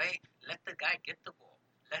 Right? Let the guy get the ball.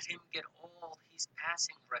 Let him get all his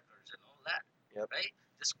passing records and all that. Yep. Right?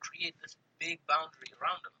 Just create this big boundary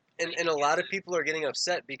around him. And a lot of people are getting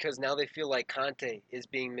upset because now they feel like Conte is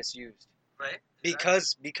being misused. Right?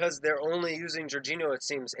 Exactly. Because they're only using Jorginho, it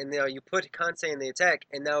seems, and now you put Conte in the attack,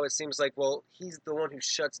 and now it seems like, well, he's the one who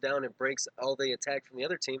shuts down and breaks all the attack from the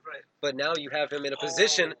other team. Right. But now you have him in a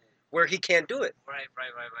position where he can't do it. Right.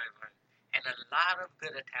 And a lot of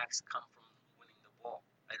good attacks come from winning the ball.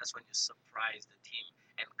 Right? That's when you surprise the team.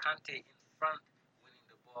 And Conte in front, winning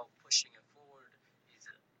the ball, pushing it forward, is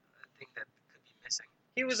a thing that could be missing.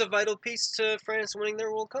 He was a vital piece to France winning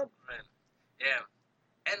their World Cup. Right. Yeah.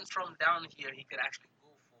 And from down here, he could actually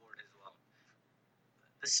go forward as well.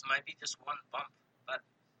 This might be just one bump, but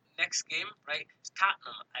next game, right?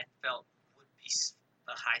 Tottenham, I felt, would be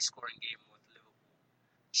a high-scoring game with Liverpool.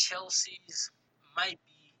 Chelsea's might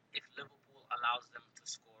be if Liverpool allows them to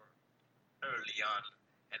score early on,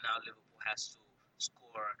 and now Liverpool has to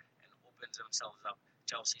score and opens themselves up.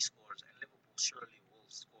 Chelsea scores, and Liverpool surely will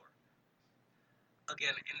score.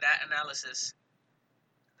 Again, in that analysis,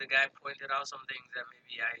 the guy pointed out some things that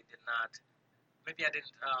maybe I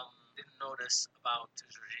didn't notice about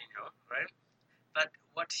Jorginho, right? But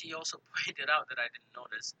what he also pointed out that I didn't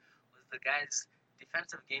notice was the guy's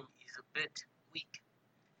defensive game is a bit weak.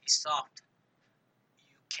 He's soft.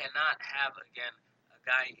 You cannot have, again, a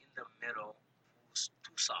guy in the middle who's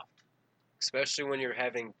too soft. Especially when you're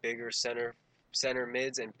having bigger center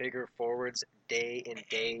mids and bigger forwards day in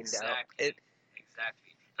day out.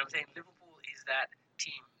 Exactly. And I'm saying Liverpool is that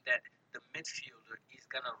team that the midfielder is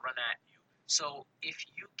gonna run at you. So if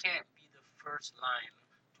you can't be the first line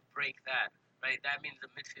to break that, right? That means the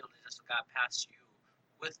midfielder just got past you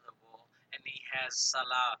with the ball, and he has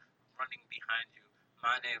Salah running behind you,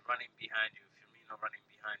 Mane running behind you, Firmino running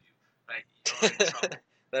behind you, right? You're in trouble.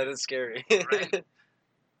 That is scary. Right?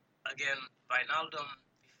 Again, Wijnaldum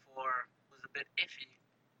before was a bit iffy,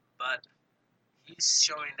 but he's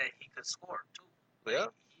showing that he could score too. Right?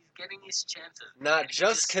 Yeah. He's getting his chances. Not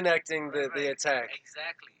just connecting the attack.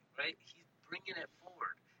 Exactly, right? He's bringing it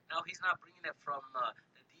forward. Now he's not bringing it from the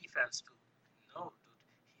defense to, no, dude.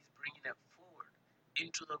 He's bringing it forward.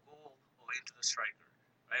 into the goal or into the striker,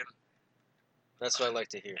 right? That's what I like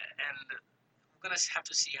to hear. And we're gonna have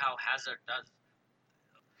to see how Hazard does.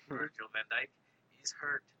 Virgil van Dijk, he's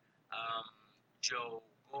hurt. Um, Joe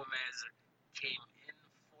Gomez came in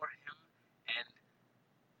for him, and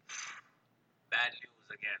bad news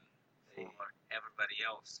again for everybody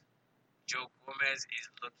else. Joe Gomez is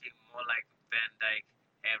looking more like Van Dijk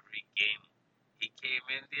every game. He came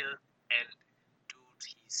in there, and dude,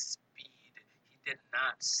 his speed, he did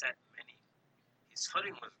not set many. His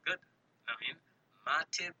footing was good. I mean,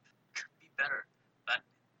 Matip could be better, but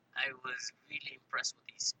I was really impressed with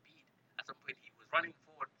his speed. At some point, he was running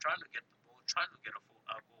forward, trying to get the ball, trying to get a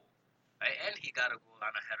goal, right? And he got a goal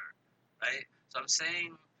on a header, right? So I'm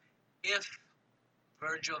saying, if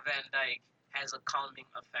Virgil van Dijk has a calming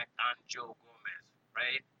effect on Joe Gomez,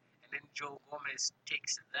 right? And then Joe Gomez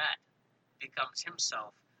takes that, becomes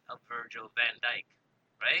himself a Virgil van Dijk,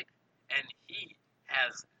 right? And he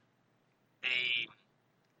has a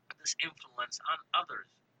this influence on others,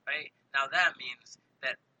 right? Now that means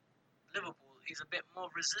that Liverpool is a bit more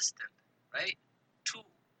resistant, right, to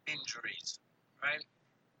injuries, right?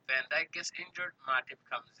 Van Dijk gets injured, Matip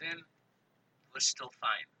comes in, we're still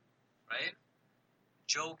fine, right?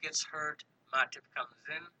 Joe gets hurt, Matip comes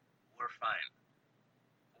in, we're fine.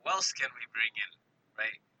 Who else can we bring in,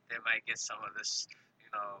 right? They might get some of this,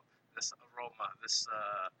 this aroma, this,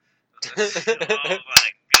 oh my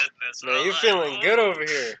goodness, bro. Man, you're feeling good over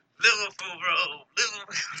here. Liverpool, bro.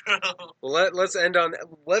 Liverpool, bro. Well,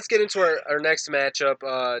 let's get into our next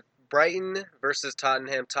matchup. Brighton versus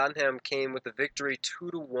Tottenham. Tottenham came with a victory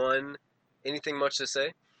 2-1. Anything much to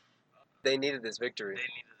say? They needed this victory. They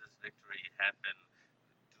needed this victory. It happened.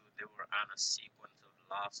 Dude, they were on a sequence of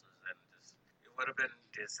losses, and it would have been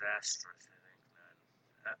disastrous,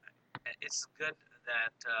 I think, man. It's good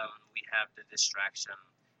that we have the distraction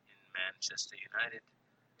in Manchester United.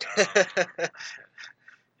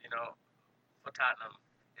 For Tottenham,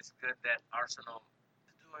 it's good that Arsenal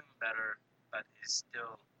is doing better, but is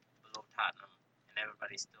still below Tottenham, and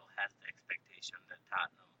everybody still has the expectation that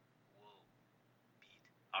Tottenham will beat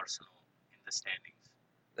Arsenal in the standings.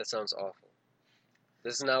 That sounds awful.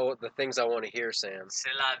 This is not the things I want to hear, Sam.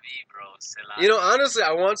 C'est la vie, bro. C'est la vie. Honestly,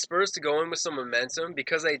 I want Spurs to go in with some momentum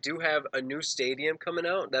because they do have a new stadium coming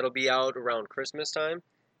out that'll be out around Christmas time.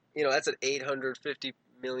 That's an 850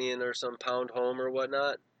 million or some pound home or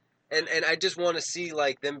whatnot. And I just want to see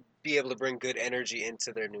them be able to bring good energy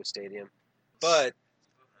into their new stadium. But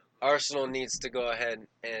Arsenal needs to go ahead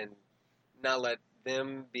and not let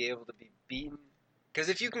them be able to be beaten. Because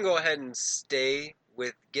if you can go ahead and stay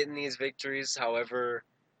with getting these victories, however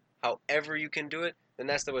you can do it, then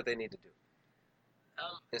that's what they need to do.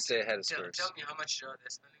 And stay ahead of Spurs. Tell me how much they're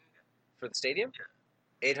spending again. For the stadium?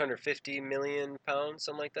 Yeah. 850 million pounds,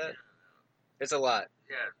 something like that. Yeah. It's a lot.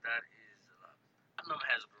 Yeah, that is a lot. Tottenham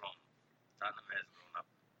has grown. Tottenham has grown up,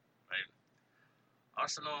 right?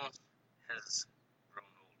 Arsenal has grown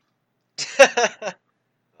old.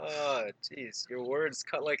 Oh, jeez. Your words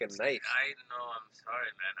cut like a knife. I know, I'm sorry,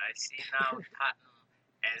 man. I see now Tottenham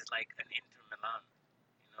as like an Inter Milan,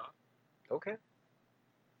 Okay.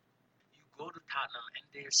 You go to Tottenham and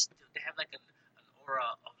they have like an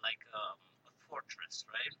aura of like a fortress,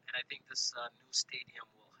 right? And I think this new stadium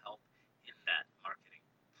will help in that marketing.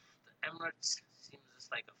 The Emirates seems just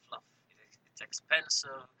like a fluff. It's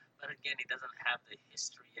expensive, but again, it doesn't have the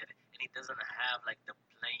history yet, and it doesn't have like the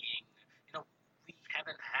playing. We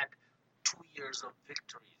haven't had 2 years of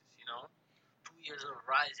victories. 2 years of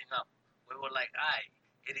rising up. We were like,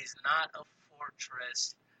 it is not a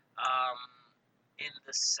fortress in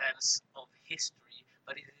the sense of history,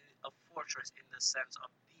 but it is a fortress in the sense of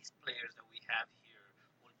these players that we have here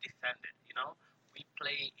will defend it. We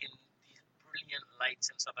play in these brilliant lights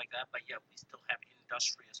and stuff like that, but yeah, we still have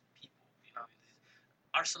industrious people.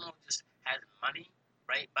 Arsenal just has money,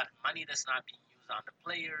 right? But money that's not being used on the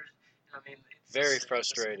players. It's very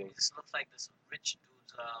frustrating. It just looks like this rich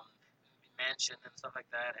dude's mansion and stuff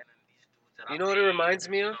like that, and then these dudes that what it reminds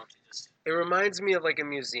me of? It reminds me of like a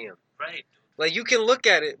museum. Right, dude. Like you can look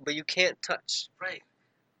at it, but you can't touch. Right.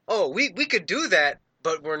 Oh, we could do that,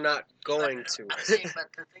 but we're not going to. I'm saying,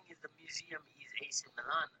 but the thing is, the museum is AC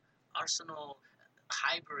Milan. Arsenal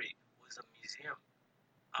Highbury was a museum.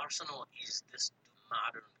 Arsenal is this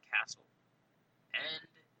modern castle, and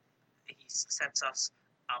he sets us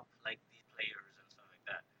up like these players and stuff like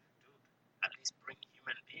that. Dude, at least bring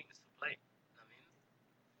human beings to play.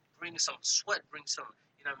 Bring some sweat, bring some.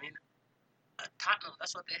 Tottenham,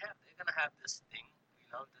 that's what they have. They're gonna have this thing,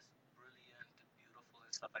 this brilliant, beautiful,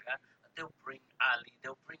 and stuff like that. They'll bring Ali,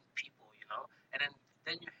 they'll bring people, and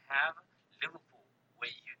then you have Liverpool,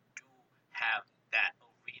 where you do have that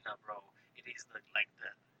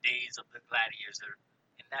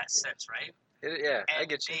sense, right? Yeah, I And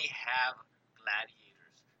get you. they have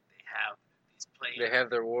gladiators. They have these players. They have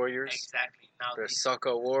their warriors. Exactly. Now Their these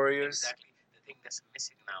Sokka warriors. Exactly. The thing that's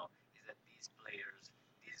missing now is that these players,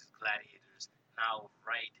 these gladiators, now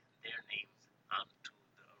write their names onto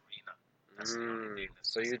the arena. That's the only thing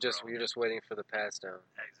that's So missing, you're just waiting for the pass down.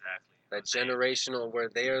 Exactly. That generational where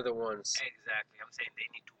they are the ones. Exactly. I'm saying they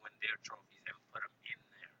need to win their trophies and put them in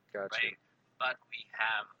there. Gotcha. Right? But we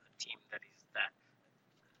have a team that is that.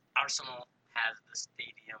 Arsenal has the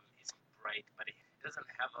stadium, is bright, but it doesn't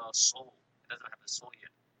have a soul. It doesn't have a soul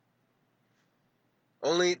yet.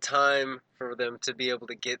 Only time for them to be able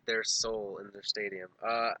to get their soul in their stadium.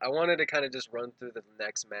 I wanted to kind of just run through the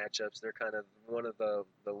next matchups. They're kind of one of the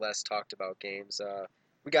less talked about games.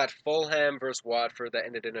 We got Fulham versus Watford that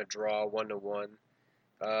ended in a draw, 1-1.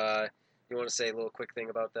 You want to say a little quick thing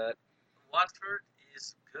about that? Watford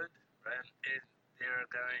is good, right? And they're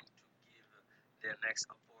going to give their next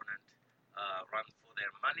opponent a run for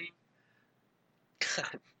their money.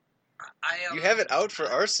 You have it out for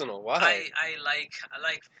Arsenal. Why? I like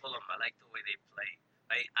Fulham. I like the way they play.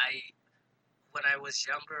 When I was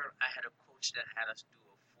younger, I had a coach that had us do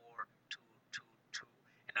a 4-2-2-2,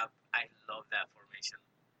 and I love that formation.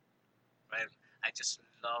 Right? I just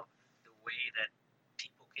love the way that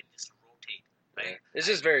people can just rotate. Right? Yeah. It's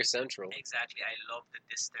just very central. Exactly. I love the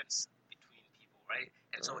distance between people. Right?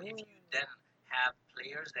 And so if you then have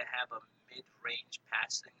players that have a mid-range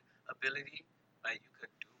passing ability, right, you could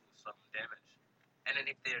do some damage. And then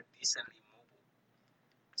if they're decently mobile.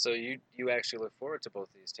 So you actually look forward to both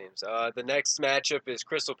of these teams. The next matchup is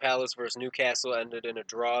Crystal Palace versus Newcastle. Ended in a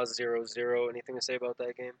draw, 0-0. Anything to say about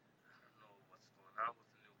that game? I don't know what's going on with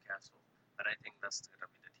Newcastle, but I think that's going to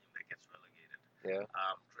be the team that gets relegated. Yeah.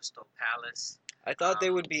 Crystal Palace. I thought they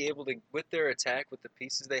would be able to, with their attack, with the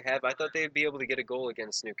pieces they have, I thought they'd be able to get a goal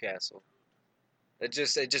against Newcastle. It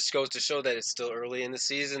just goes to show that it's still early in the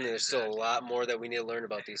season. And there's still a lot more that we need to learn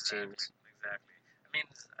about these teams. Exactly. I mean,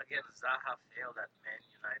 again, Zaha failed at Man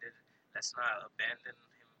United. Let's not abandon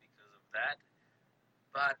him because of that.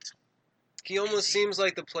 But he almost seems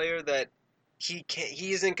like the player that he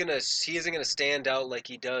isn't gonna stand out like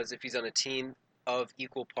he does if he's on a team of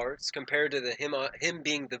equal parts compared to him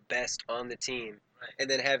being the best on the team, right, and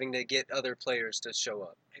then having to get other players to show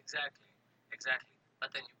up. Exactly.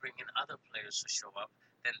 But then you bring in other players to show up,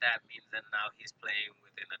 then that means that now he's playing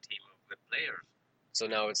within a team of good players. So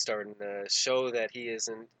now it's starting to show that he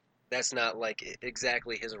isn't. That's not like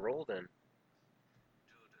exactly his role then. Dude,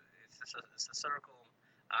 it's a circle,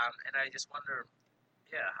 and I just wonder,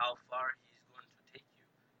 how far he's going to take you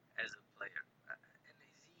as a player. And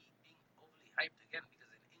is he being overly hyped again? Because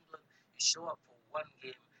in England, you show up for one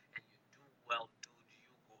game and you do well, dude.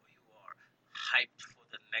 You are hyped for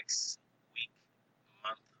the next week,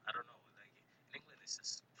 month. I don't know. Like in England, it's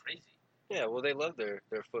just crazy. Yeah, well, they love their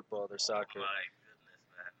football, their soccer. Oh my goodness,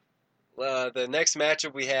 man. The next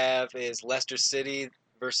matchup we have is Leicester City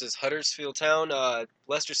versus Huddersfield Town.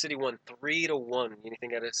 Leicester City won 3-1.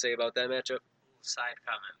 Anything got to say about that matchup? Side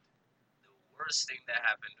comment: the worst thing that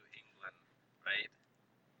happened to England, right,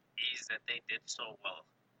 is that they did so well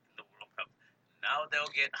in the World Cup. Now they'll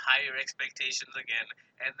get higher expectations again,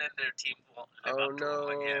 and then their team won't live up to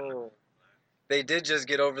them again. They did just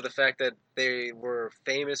get over the fact that they were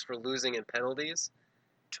famous for losing in penalties.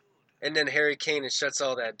 Dude. And then Harry Kane shuts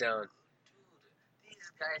all that down. Dude,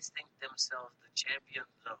 these guys think themselves the champions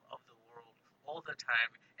of the world all the time,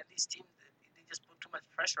 and these teams, they just put too much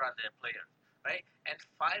pressure on their players, right? And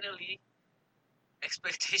finally,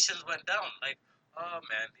 expectations went down. Like, oh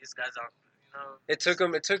man, these guys aren't. It took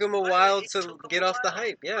them a while to get off the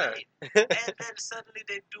hype, yeah. Right. And then suddenly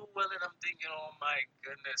they do well, and I'm thinking, oh my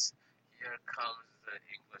goodness, here comes the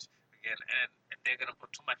English again, and they're gonna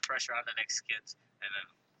put too much pressure on the next kids, and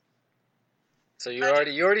then. So you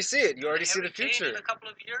already see it. You already see the future. In a couple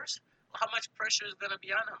of years, how much pressure is gonna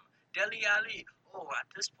be on him? Dele Alli. Oh, at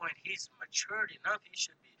this point, he's matured enough. He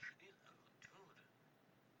should be. Dude.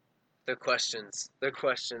 The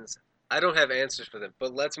questions. I don't have answers for them,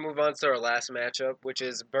 but let's move on to our last matchup, which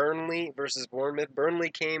is Burnley versus Bournemouth. Burnley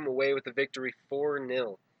came away with a victory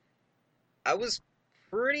 4-0. I was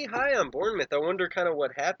pretty high on Bournemouth. I wonder kind of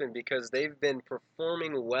what happened because they've been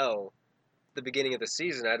performing well at the beginning of the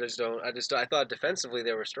season. I thought defensively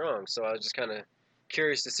they were strong, so I was just kind of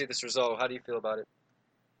curious to see this result. How do you feel about it?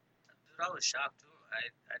 Dude, I was shocked too.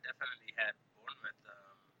 I definitely had Bournemouth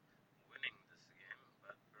winning this game,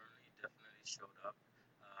 but Burnley definitely showed up.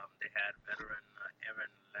 They had veteran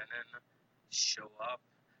Aaron Lennon show up.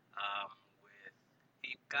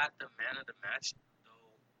 He got the man of the match,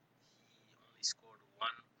 though he only scored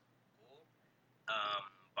one goal.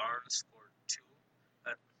 Barnes scored two.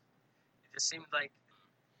 But It just seemed like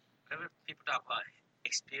whenever people talk about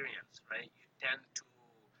experience, right, you tend to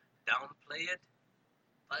downplay it,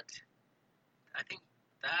 but I think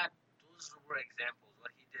that those were examples.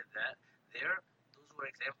 What he did that there, those were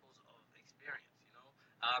examples of experience.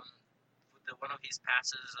 With one of his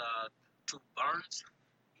passes to Barnes,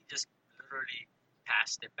 he just literally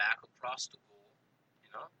passed it back across the goal. You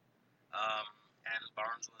know, um, and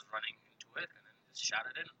Barnes was running into it and then just shot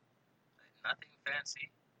it in. Like, nothing fancy,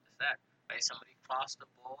 just that. Right? Somebody crossed the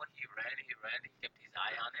ball, he ran, he kept his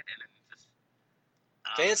eye on it, and then just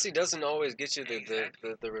Fancy doesn't always get you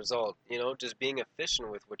exactly. the result. You know, just being efficient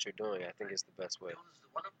with what you're doing, I think, is the best way. It was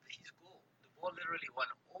one of his goal. The ball literally went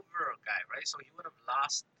over a guy, right? So he would have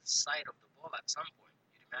lost sight of the ball at some point.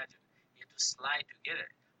 You'd imagine he had to slide to get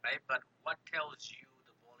it, right? But what tells you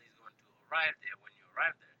the ball is going to arrive there when you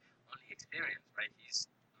arrive there? Only experience, right? He's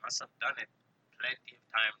must have done it plenty of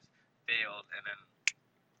times, failed, and then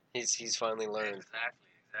He's finally learned.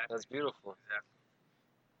 exactly, That's beautiful. exactly.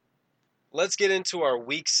 Let's get into our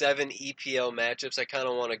Week 7 EPL matchups. I kind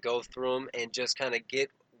of want to go through them and just kind of get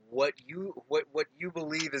what you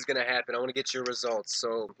believe is going to happen. I want to get your results.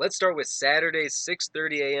 So let's start with Saturday's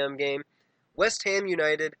 6:30 a.m. game, West Ham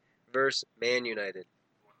United versus Man United.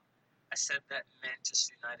 I said that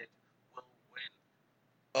Manchester United will win.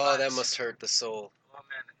 Oh, that But- must hurt the soul. Oh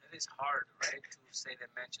man, it is hard, right, to say that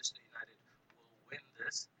Manchester United will win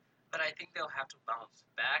this. But I think they'll have to bounce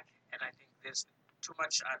back, and I think there's too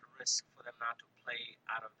much at risk for them not to play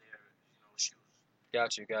out of their shoes.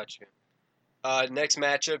 Got you. Next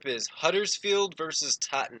matchup is Huddersfield versus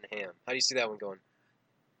Tottenham. How do you see that one going?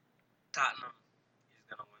 Tottenham is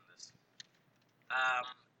gonna win this.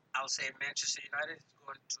 I'll say Manchester United is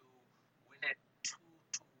going to win it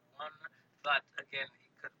 2-1, but again,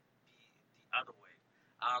 it could be the other way.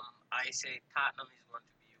 I say Tottenham is going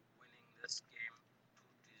to be winning this game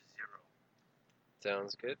 2-0.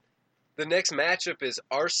 Sounds good. The next matchup is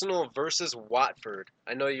Arsenal versus Watford.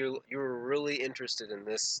 I know you were really interested in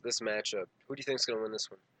this matchup. Who do you think's going to win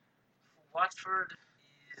this one? Watford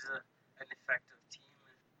is an effective team,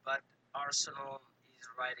 but Arsenal is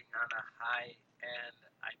riding on a high, and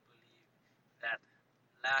I believe that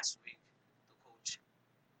last week the coach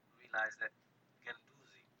realized that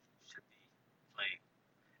Ganduzi should be playing,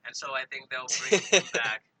 and so I think they'll bring him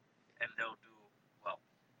back and they'll do well.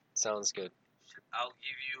 Sounds good. I'll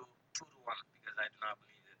give you 2-1 because I do not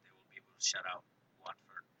believe that they will be able to shut out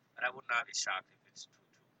Watford, but I would not be shocked if it's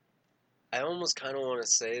 2-2. I almost kind of want to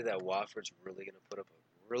say that Watford's really going to put up a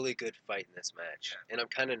really good fight in this match, Yeah. and I'm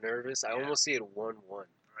kind of nervous. I Yeah. almost see it 1-1. Right.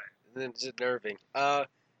 And then it's just nerving.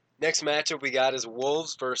 Next matchup we got is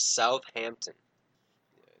Wolves versus Southampton.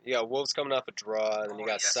 You got Wolves coming off a draw, and then you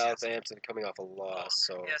got Yes. Southampton coming off a loss.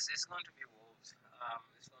 So Yes, it's going to be Wolves.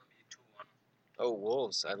 It's going to be 2-1. oh,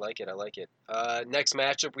 Wolves, I like it. Next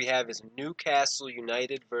matchup we have is Newcastle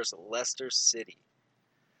United versus Leicester City.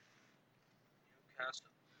 Newcastle,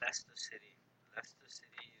 Leicester City. Leicester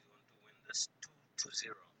City is going to win this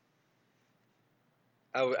 2-0.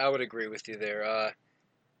 I would agree with you there.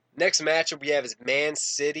 Next matchup we have is Man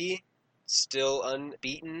City, still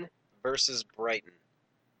unbeaten, versus Brighton.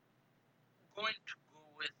 I'm going to go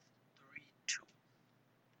with 3-2.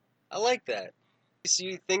 I like that. So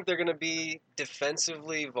you think they're going to be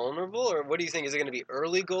defensively vulnerable, or what do you think? Is it going to be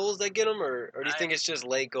early goals that get them, or do you think it's just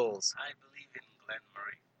late goals? I believe in Glenn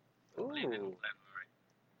Murray. I believe in Ooh, Glenn Murray.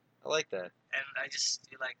 I like that. And I just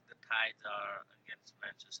feel like the tides are against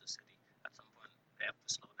Manchester City. At some point, they have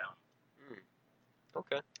to slow down.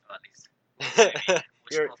 Okay. Or at least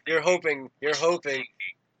maybe You're hoping wishful thinking.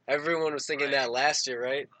 everyone was thinking Right. that last year,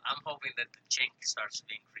 right? I'm hoping that the chink starts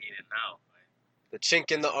being created now. Right? The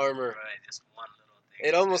chink in the armor. Right, just one little thing.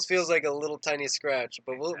 It almost feels like a little tiny scratch,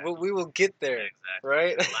 but we will get there, Exactly.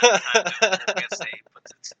 right? By the time Liverpool gets there, he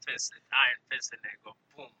puts its iron fist in there, and go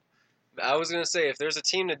boom. I was gonna say if there's a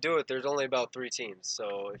team to do it, there's only about 3 teams.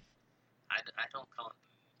 So I don't count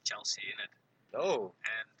Chelsea in it, oh,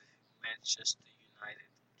 and Manchester United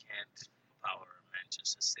can't power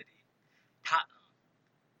Manchester City. Tottenham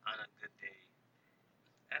on a good day,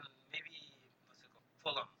 and maybe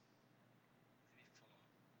Fulham. Maybe Fulham.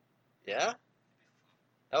 yeah,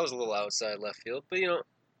 that was a little outside left field, but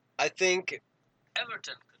I think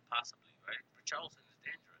Everton could possibly, right? Richarlison is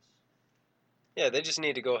dangerous. yeah, they just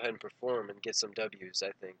need to go ahead and perform and get some W's.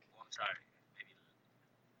 I think. Oh, I'm sorry. Maybe.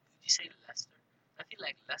 Did you say Leicester? I feel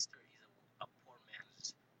like Leicester is a poor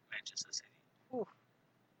man's Manchester City.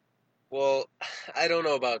 Well, I don't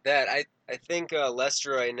know about that. I think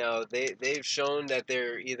Leicester right now they've shown that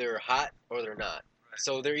they're either hot or they're not. Right.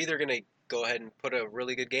 So they're either gonna go ahead and put a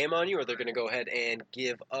really good game on you, or they're gonna go ahead and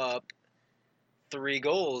give up 3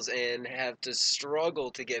 goals and have to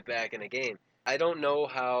struggle to get back in a game. I don't know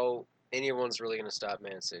how anyone's really going to stop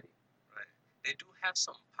Man City. Right. They do have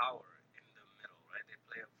some power in the middle, right? They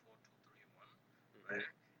play a 4-2-3-1, right?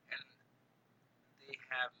 And they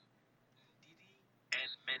have Ndidi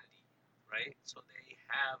and Mendy, right? So they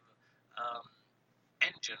have um,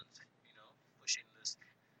 engines, pushing this.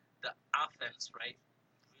 The offense, right,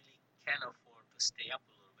 really can afford to stay up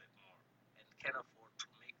a little bit more and can afford to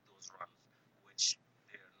make those runs, which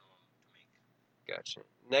they're known to make. Gotcha.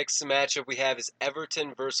 Next matchup we have is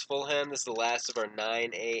Everton versus Fulham. This is the last of our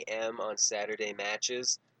 9 a.m. on Saturday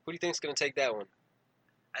matches. Who do you think is going to take that one?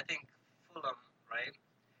 I think Fulham, right,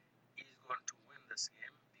 is going to win this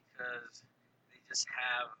game because they just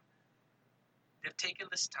they've taken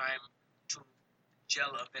this time to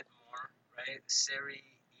gel a bit more, right? Seri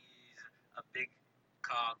is a big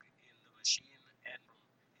cog in the machine, and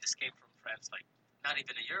he just came from France like not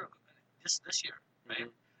even a year ago, this year, right?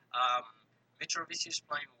 Mitrovic is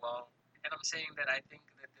playing well, and I'm saying that I think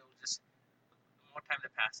that they'll just the more time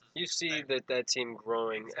that passes, You see right? that team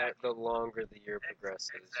growing Exactly. the longer the year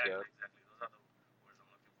progresses. Exactly, Yeah. exactly. Those are the words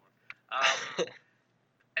I'm looking for.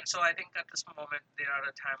 And so I think at this moment they are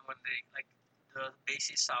at a time when they like the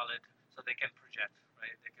base is solid, so they can project,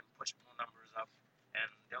 right? They can push more numbers up, and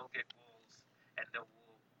they'll get goals, and they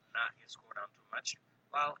will not get scored on too much.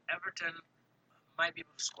 While Everton might be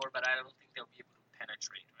able to score, but I don't think they'll be able to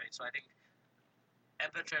penetrate, right? So I think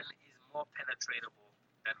Everton is more penetratable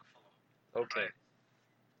than Fulham. Okay. Right?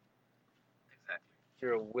 Exactly.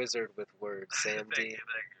 You're a wizard with words, Sam Thank D. you, thank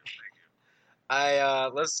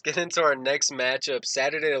you. Let's get into our next matchup.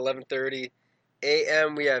 Saturday at 11:30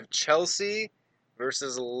 a.m. we have Chelsea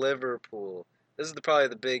versus Liverpool. This is probably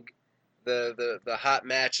the big, the hot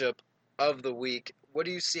matchup of the week. What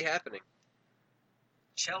do you see happening?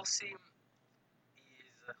 Chelsea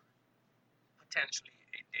is potentially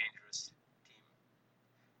a dangerous team,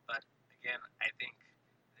 but again, I think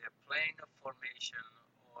they're playing a formation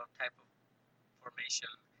or type of formation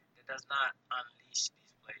that does not unleash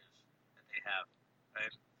these players that they have,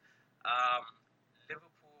 right? Um,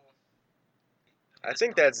 Liverpool. I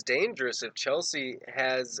think that's dangerous if Chelsea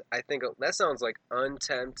has. I think that sounds like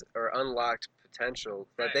untapped or unlocked potential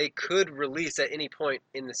that Right. they could release at any point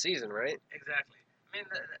in the season, right? Exactly. I mean,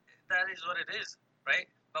 that is what it is, right?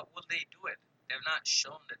 But will they do it? They've not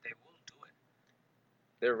shown that they will do it.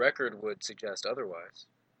 Their record would suggest otherwise.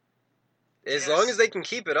 As Yes. long as they can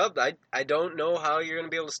keep it up, I don't know how you're going to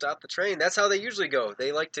be able to stop the train. That's how they usually go.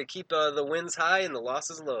 They like to keep the wins high and the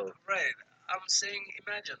losses low. Right. I'm saying,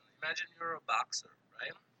 imagine you're a boxer,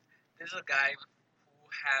 right? There's a guy who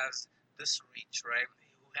has this reach, right?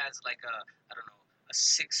 Who has like I don't know, a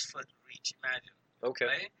 6 foot reach. Imagine, Okay.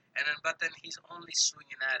 right? And but then he's only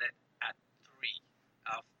swinging at it at 3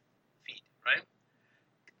 feet, right?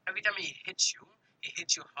 Every time he hits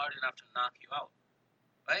you hard enough to knock you out,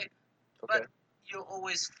 right? Okay. But you're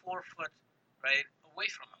always 4 foot, right, away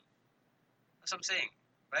from him. That's what I'm saying,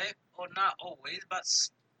 right? Or not always, but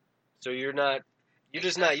So you're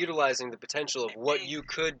just not utilizing the potential of what you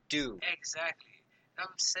could do. exactly.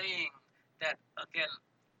 I'm saying that again.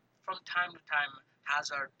 From time to time,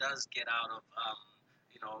 Hazard does get out of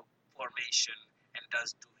formation and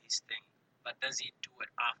does do his thing, but does he do it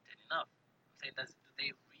often enough? I'm saying, do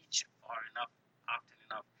they reach far enough often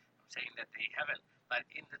enough? I'm saying that they haven't, but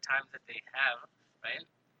in the times that they have, right,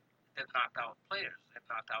 they've knocked out players, they've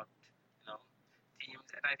knocked out teams,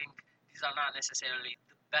 and I think these are not necessarily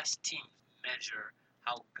the best teams measure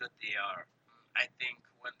how good they are. I think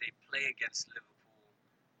when they play against Liverpool,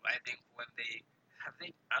 I think when they have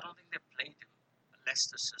they, I don't think they played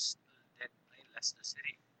Leicester. They played Leicester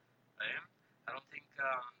City, right? I don't think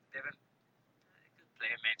they haven't. They could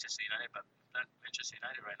play Manchester United, but Manchester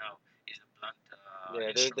United right now is a blunt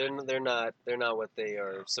Yeah, instrument. they're not what they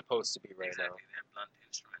are supposed to be right Exactly, they're a blunt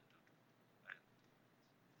instrument. Right?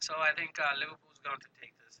 So I think Liverpool's going to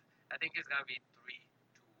take this. I think it's going to be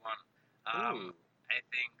 3-1. Ooh. I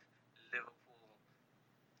think Liverpool,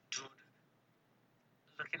 dude,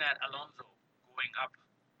 looking at Alonso going up,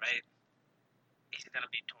 right? He's going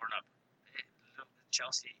to be torn up.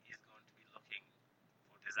 Chelsea is going to be looking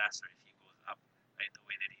for disaster if he goes up, right? The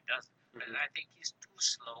way that he does. But I think he's too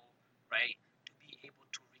slow, right, to be able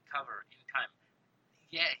to recover in time.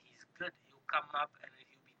 Yeah, he's good. He'll come up and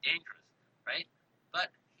he'll be dangerous, right?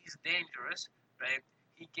 But he's dangerous, right?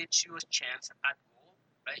 He gets you a chance at goal,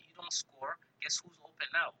 right? You don't score. Guess who's open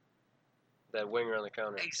now? That winger on the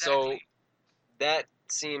counter. Exactly. So that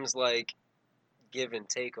seems like give and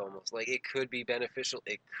take almost. Like it could be beneficial,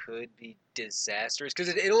 it could be disastrous because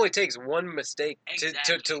it only takes one mistake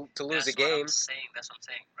to lose a game. That's what I'm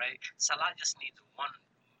saying, right? Salah just needs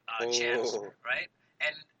one chance, right?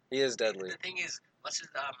 And he is deadly. The thing is,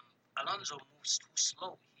 Alonso moves too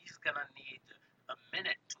slow. He's gonna need a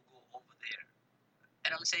minute to go over there,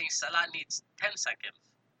 and I'm saying Salah needs 10 seconds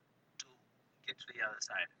to get to the other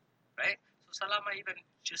side, right? So Salah might even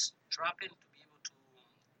just drop in to be able to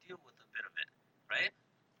deal with a bit of it, right?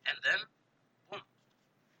 And then, boom.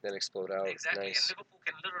 Then explode out. Exactly. Nice. And Liverpool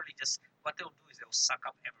can literally just, what they'll do is they'll suck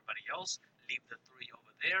up everybody else, leave the three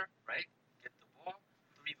over there, right? Get the ball,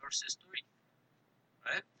 3 versus 3,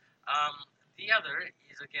 right? The other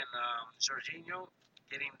is, again, Jorginho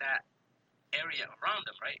getting that area around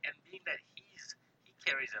him, right? And being that he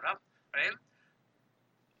carries it up, right?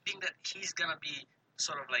 Being that he's going to be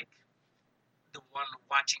sort of like the one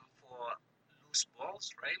watching for loose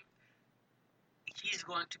balls, right? He's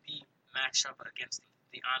going to be matched up against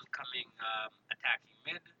the oncoming attacking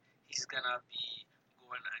mid. He's going to be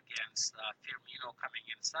going against Firmino coming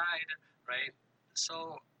inside, right?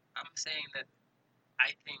 So I'm saying that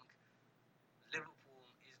I think Liverpool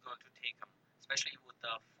is going to take him, especially with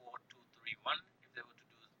the 4-2-3-1, if they were to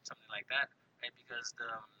do something like that, right? Because the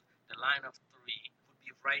line of 3 would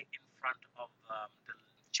be right in front of the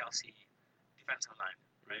Chelsea defensive line,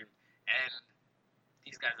 right? And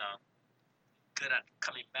these guys are good at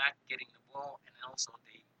coming back, getting the ball, and also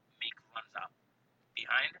they make runs out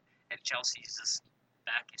behind, and Chelsea's just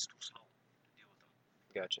back is too slow to deal with them.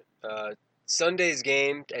 Gotcha. Sunday's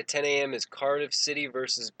game at 10 a.m. is Cardiff City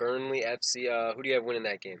versus Burnley FC. Who do you have winning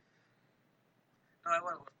that game? No, I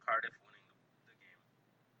went with Cardiff winning the game.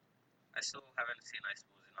 I still haven't seen, I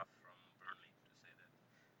suppose, enough from Burnley to say that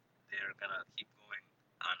they're going to keep going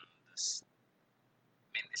on this.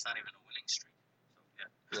 I mean, it's not even a winning streak. So,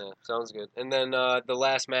 yeah. Yeah, sounds good. And then the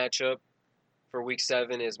last matchup for Week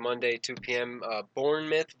 7 is Monday, 2 p.m.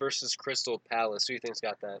 Bournemouth versus Crystal Palace. Who do you think's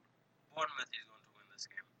got that? Bournemouth is going to win this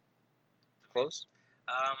game. Close?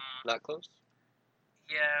 Not close?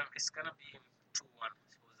 Yeah, it's going to be 2-1. I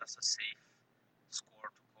suppose that's a safe score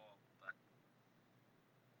to call. But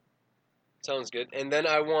sounds good. And then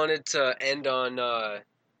I wanted to end on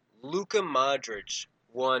Luka Modric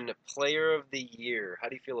won Player of the Year. How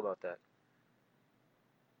do you feel about that?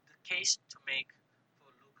 The case to make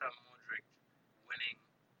for Luka Modric winning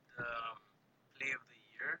the Player of the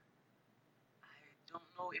Year, I don't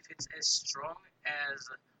know if it's as strong as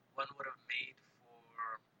one would have made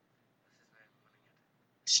for what's his name winning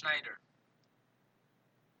it? Schneider.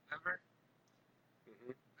 Remember?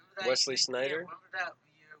 Mm-hmm. Remember that Wesley year? Sneijder? Yeah, remember that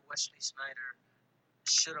year Wesley Sneijder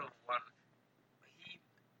should have won.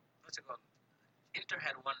 What's it called? Inter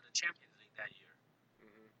had won the Champions League that year.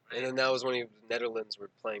 Mm-hmm. Right? And then that was when Netherlands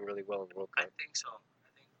were playing really well in the World Cup. I think so.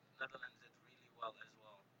 I think Netherlands did really well as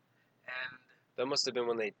well. And that must have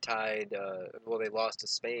been when they tied. They lost to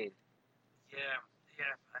Spain. Yeah.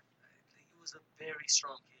 I think it was a very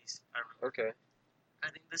strong case. I remember. Okay. I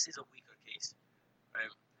think this is a weaker case, right?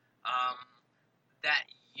 That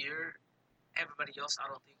year, everybody else I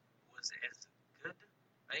don't think was as good,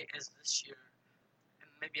 right, as this year. And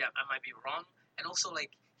maybe I might be wrong. And also, like,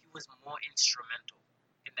 he was more instrumental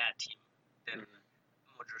in that team than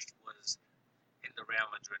Modric was in the Real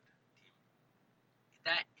Madrid team.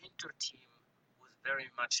 That Inter team was very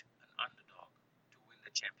much an underdog to win the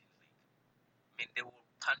Champions League. I mean, they were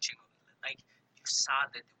punching, like, you saw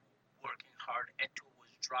that they were working hard. Eto'o was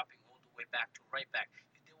dropping all the way back to right back.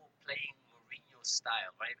 They were playing Mourinho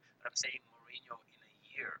style, right? But I'm saying Mourinho in a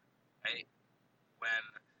year, right? When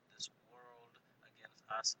this world against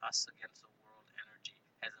us against the world energy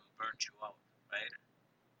hasn't burnt you out, right?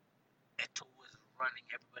 Eto'o was running,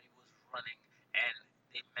 everybody was running, and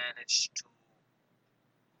they managed to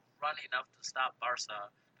run enough to stop Barca,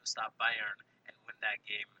 to stop Bayern, and win that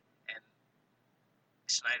game. And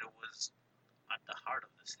Sneijder was at the heart of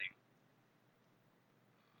this thing.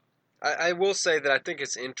 I will say that I think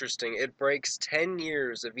it's interesting. It breaks 10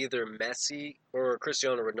 years of either Messi or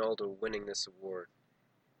Cristiano Ronaldo winning this award.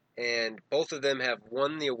 And both of them have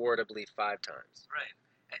won the award, I believe, 5 times. Right.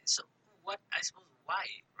 And so, I suppose, why,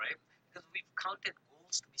 right? Because we've counted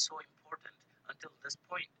goals to be so important until this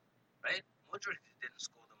point, right? Modric didn't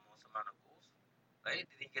score the most amount of goals, right?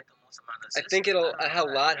 Did he get the most amount of assists? I think a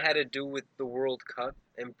lot had to do with the World Cup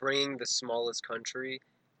and bringing the smallest country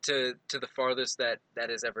to the farthest that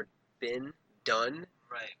has ever been done.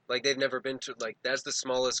 Right. Like they've never been to, like, that's the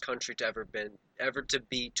smallest country to ever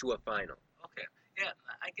be to a final. Okay. Yeah,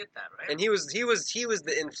 I get that, right? And he was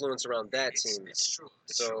the influence around that team. It's true.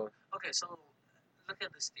 It's so true. Okay, so look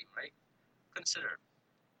at this team, right? Consider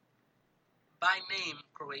by name,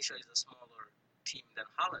 Croatia is a smaller team than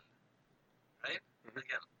Holland, right? Mhm.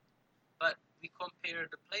 Again, but we compare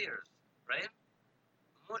the players, right?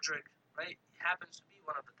 Modric, right, happens to be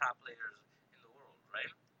one of the top players in the world,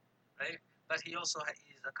 right? Right? But he also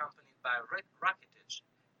is accompanied by Rakitic,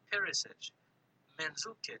 Perisic,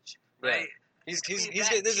 Mandzukic, Yeah. right? He's I mean, he's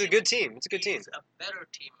that good. This is a team good team. It's a good team. is a better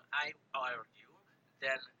team, I argue,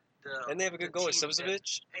 than And they have a good goalie,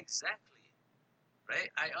 Subzovic. Exactly,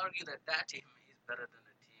 right? I argue that team is better than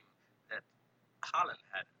the team that Holland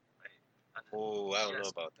had, right? Oh, I don't know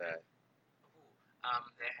about that. Who?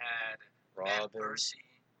 They had Van Robin, Persie.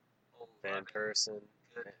 Oh, Van Persie.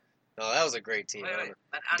 Good. No, that was a great team. Wait.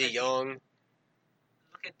 But De Jong.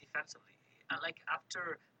 Look at defensively. Like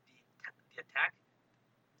after the attack,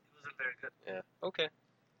 it wasn't very good. Yeah. Okay.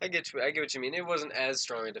 I get what you mean. It wasn't as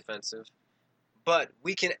strong a defensive, but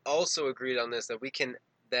we can also agree on this that we can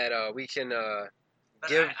But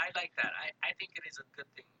give. I like that. I think it is a good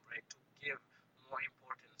thing, right, to give more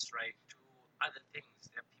importance, right, to other things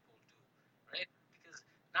that people do, right? Because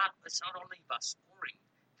it's not only about scoring.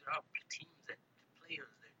 There are teams players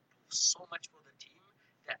that do so much for the team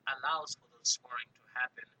that allows for the scoring to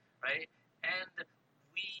happen, right? And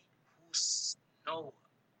we who know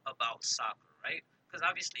about soccer, right? Because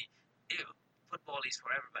obviously, football is for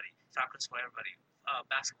everybody, soccer is for everybody,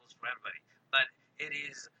 basketball is for everybody, but it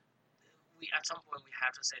is we at some point we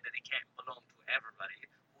have to say that it can't belong to everybody.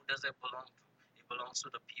 Who does it belong to? It belongs to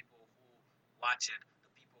the people who watch it, the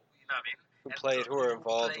people you know what I mean, Who and play it, who are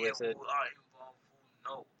involved play with it. who are involved, who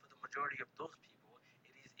know. For the majority of those people,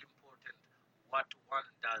 it is important what one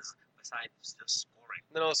does besides just scoring.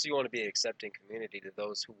 Then also you want to be an accepting community to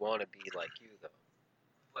those who want to be like you, though.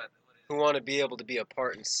 What Who want to be able to be a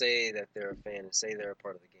part and say that they're a fan and say they're a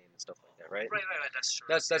part of the game and stuff like that, right? Right. That's true.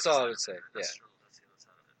 That's all I would say. Yeah. That's true. That's the other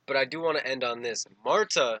side of it. But I do want to end on this.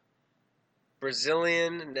 Marta,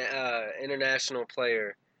 Brazilian international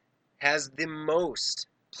player, has the most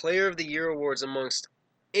Player of the Year awards amongst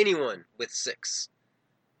anyone with 6.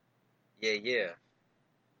 Yeah.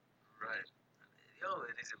 Right. Yo,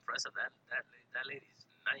 it is impressive. That lady is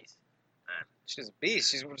nice, man. She's a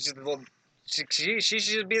beast. She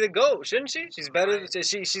should be the GOAT, shouldn't she? She's better. Right.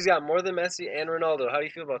 She's got more than Messi and Ronaldo. How do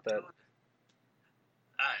you feel about that? Dude,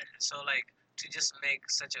 so like to just make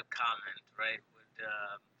such a comment, right,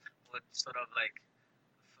 would sort of like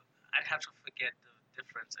I'd have to forget the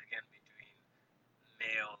difference again between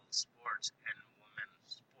male sports and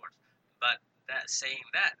women's sports. But that saying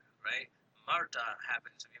that, right, Marta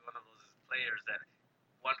happens to be one of those players that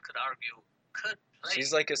one could argue could play.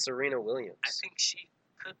 She's like a Serena Williams. I think she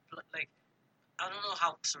could play. Like I don't know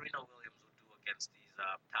how Serena Williams would do against these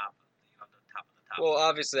top, the top of the top. Well,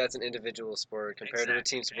 obviously that's an individual sport compared to a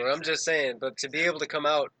team sport. I'm just saying, but to be able to come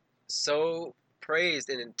out so praised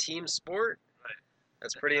in a team sport, right,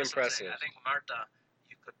 that's pretty what I'm saying. impressive. I think Marta,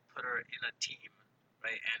 you could put her in a team,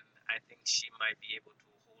 right, and I think she might be able to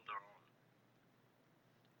hold her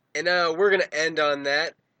own. And we're going to end on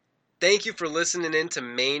that. Thank you for listening in to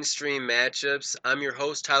Mainstream Matchups. I'm your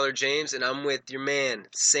host, Tyler James, and I'm with your man,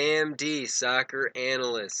 Sam D, soccer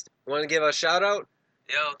analyst. Want to give a shout out?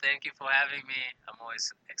 Yo, thank you for having me. I'm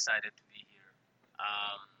always excited to be here.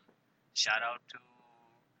 Shout out to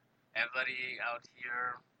everybody out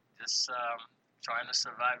here just trying to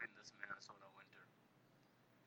survive in this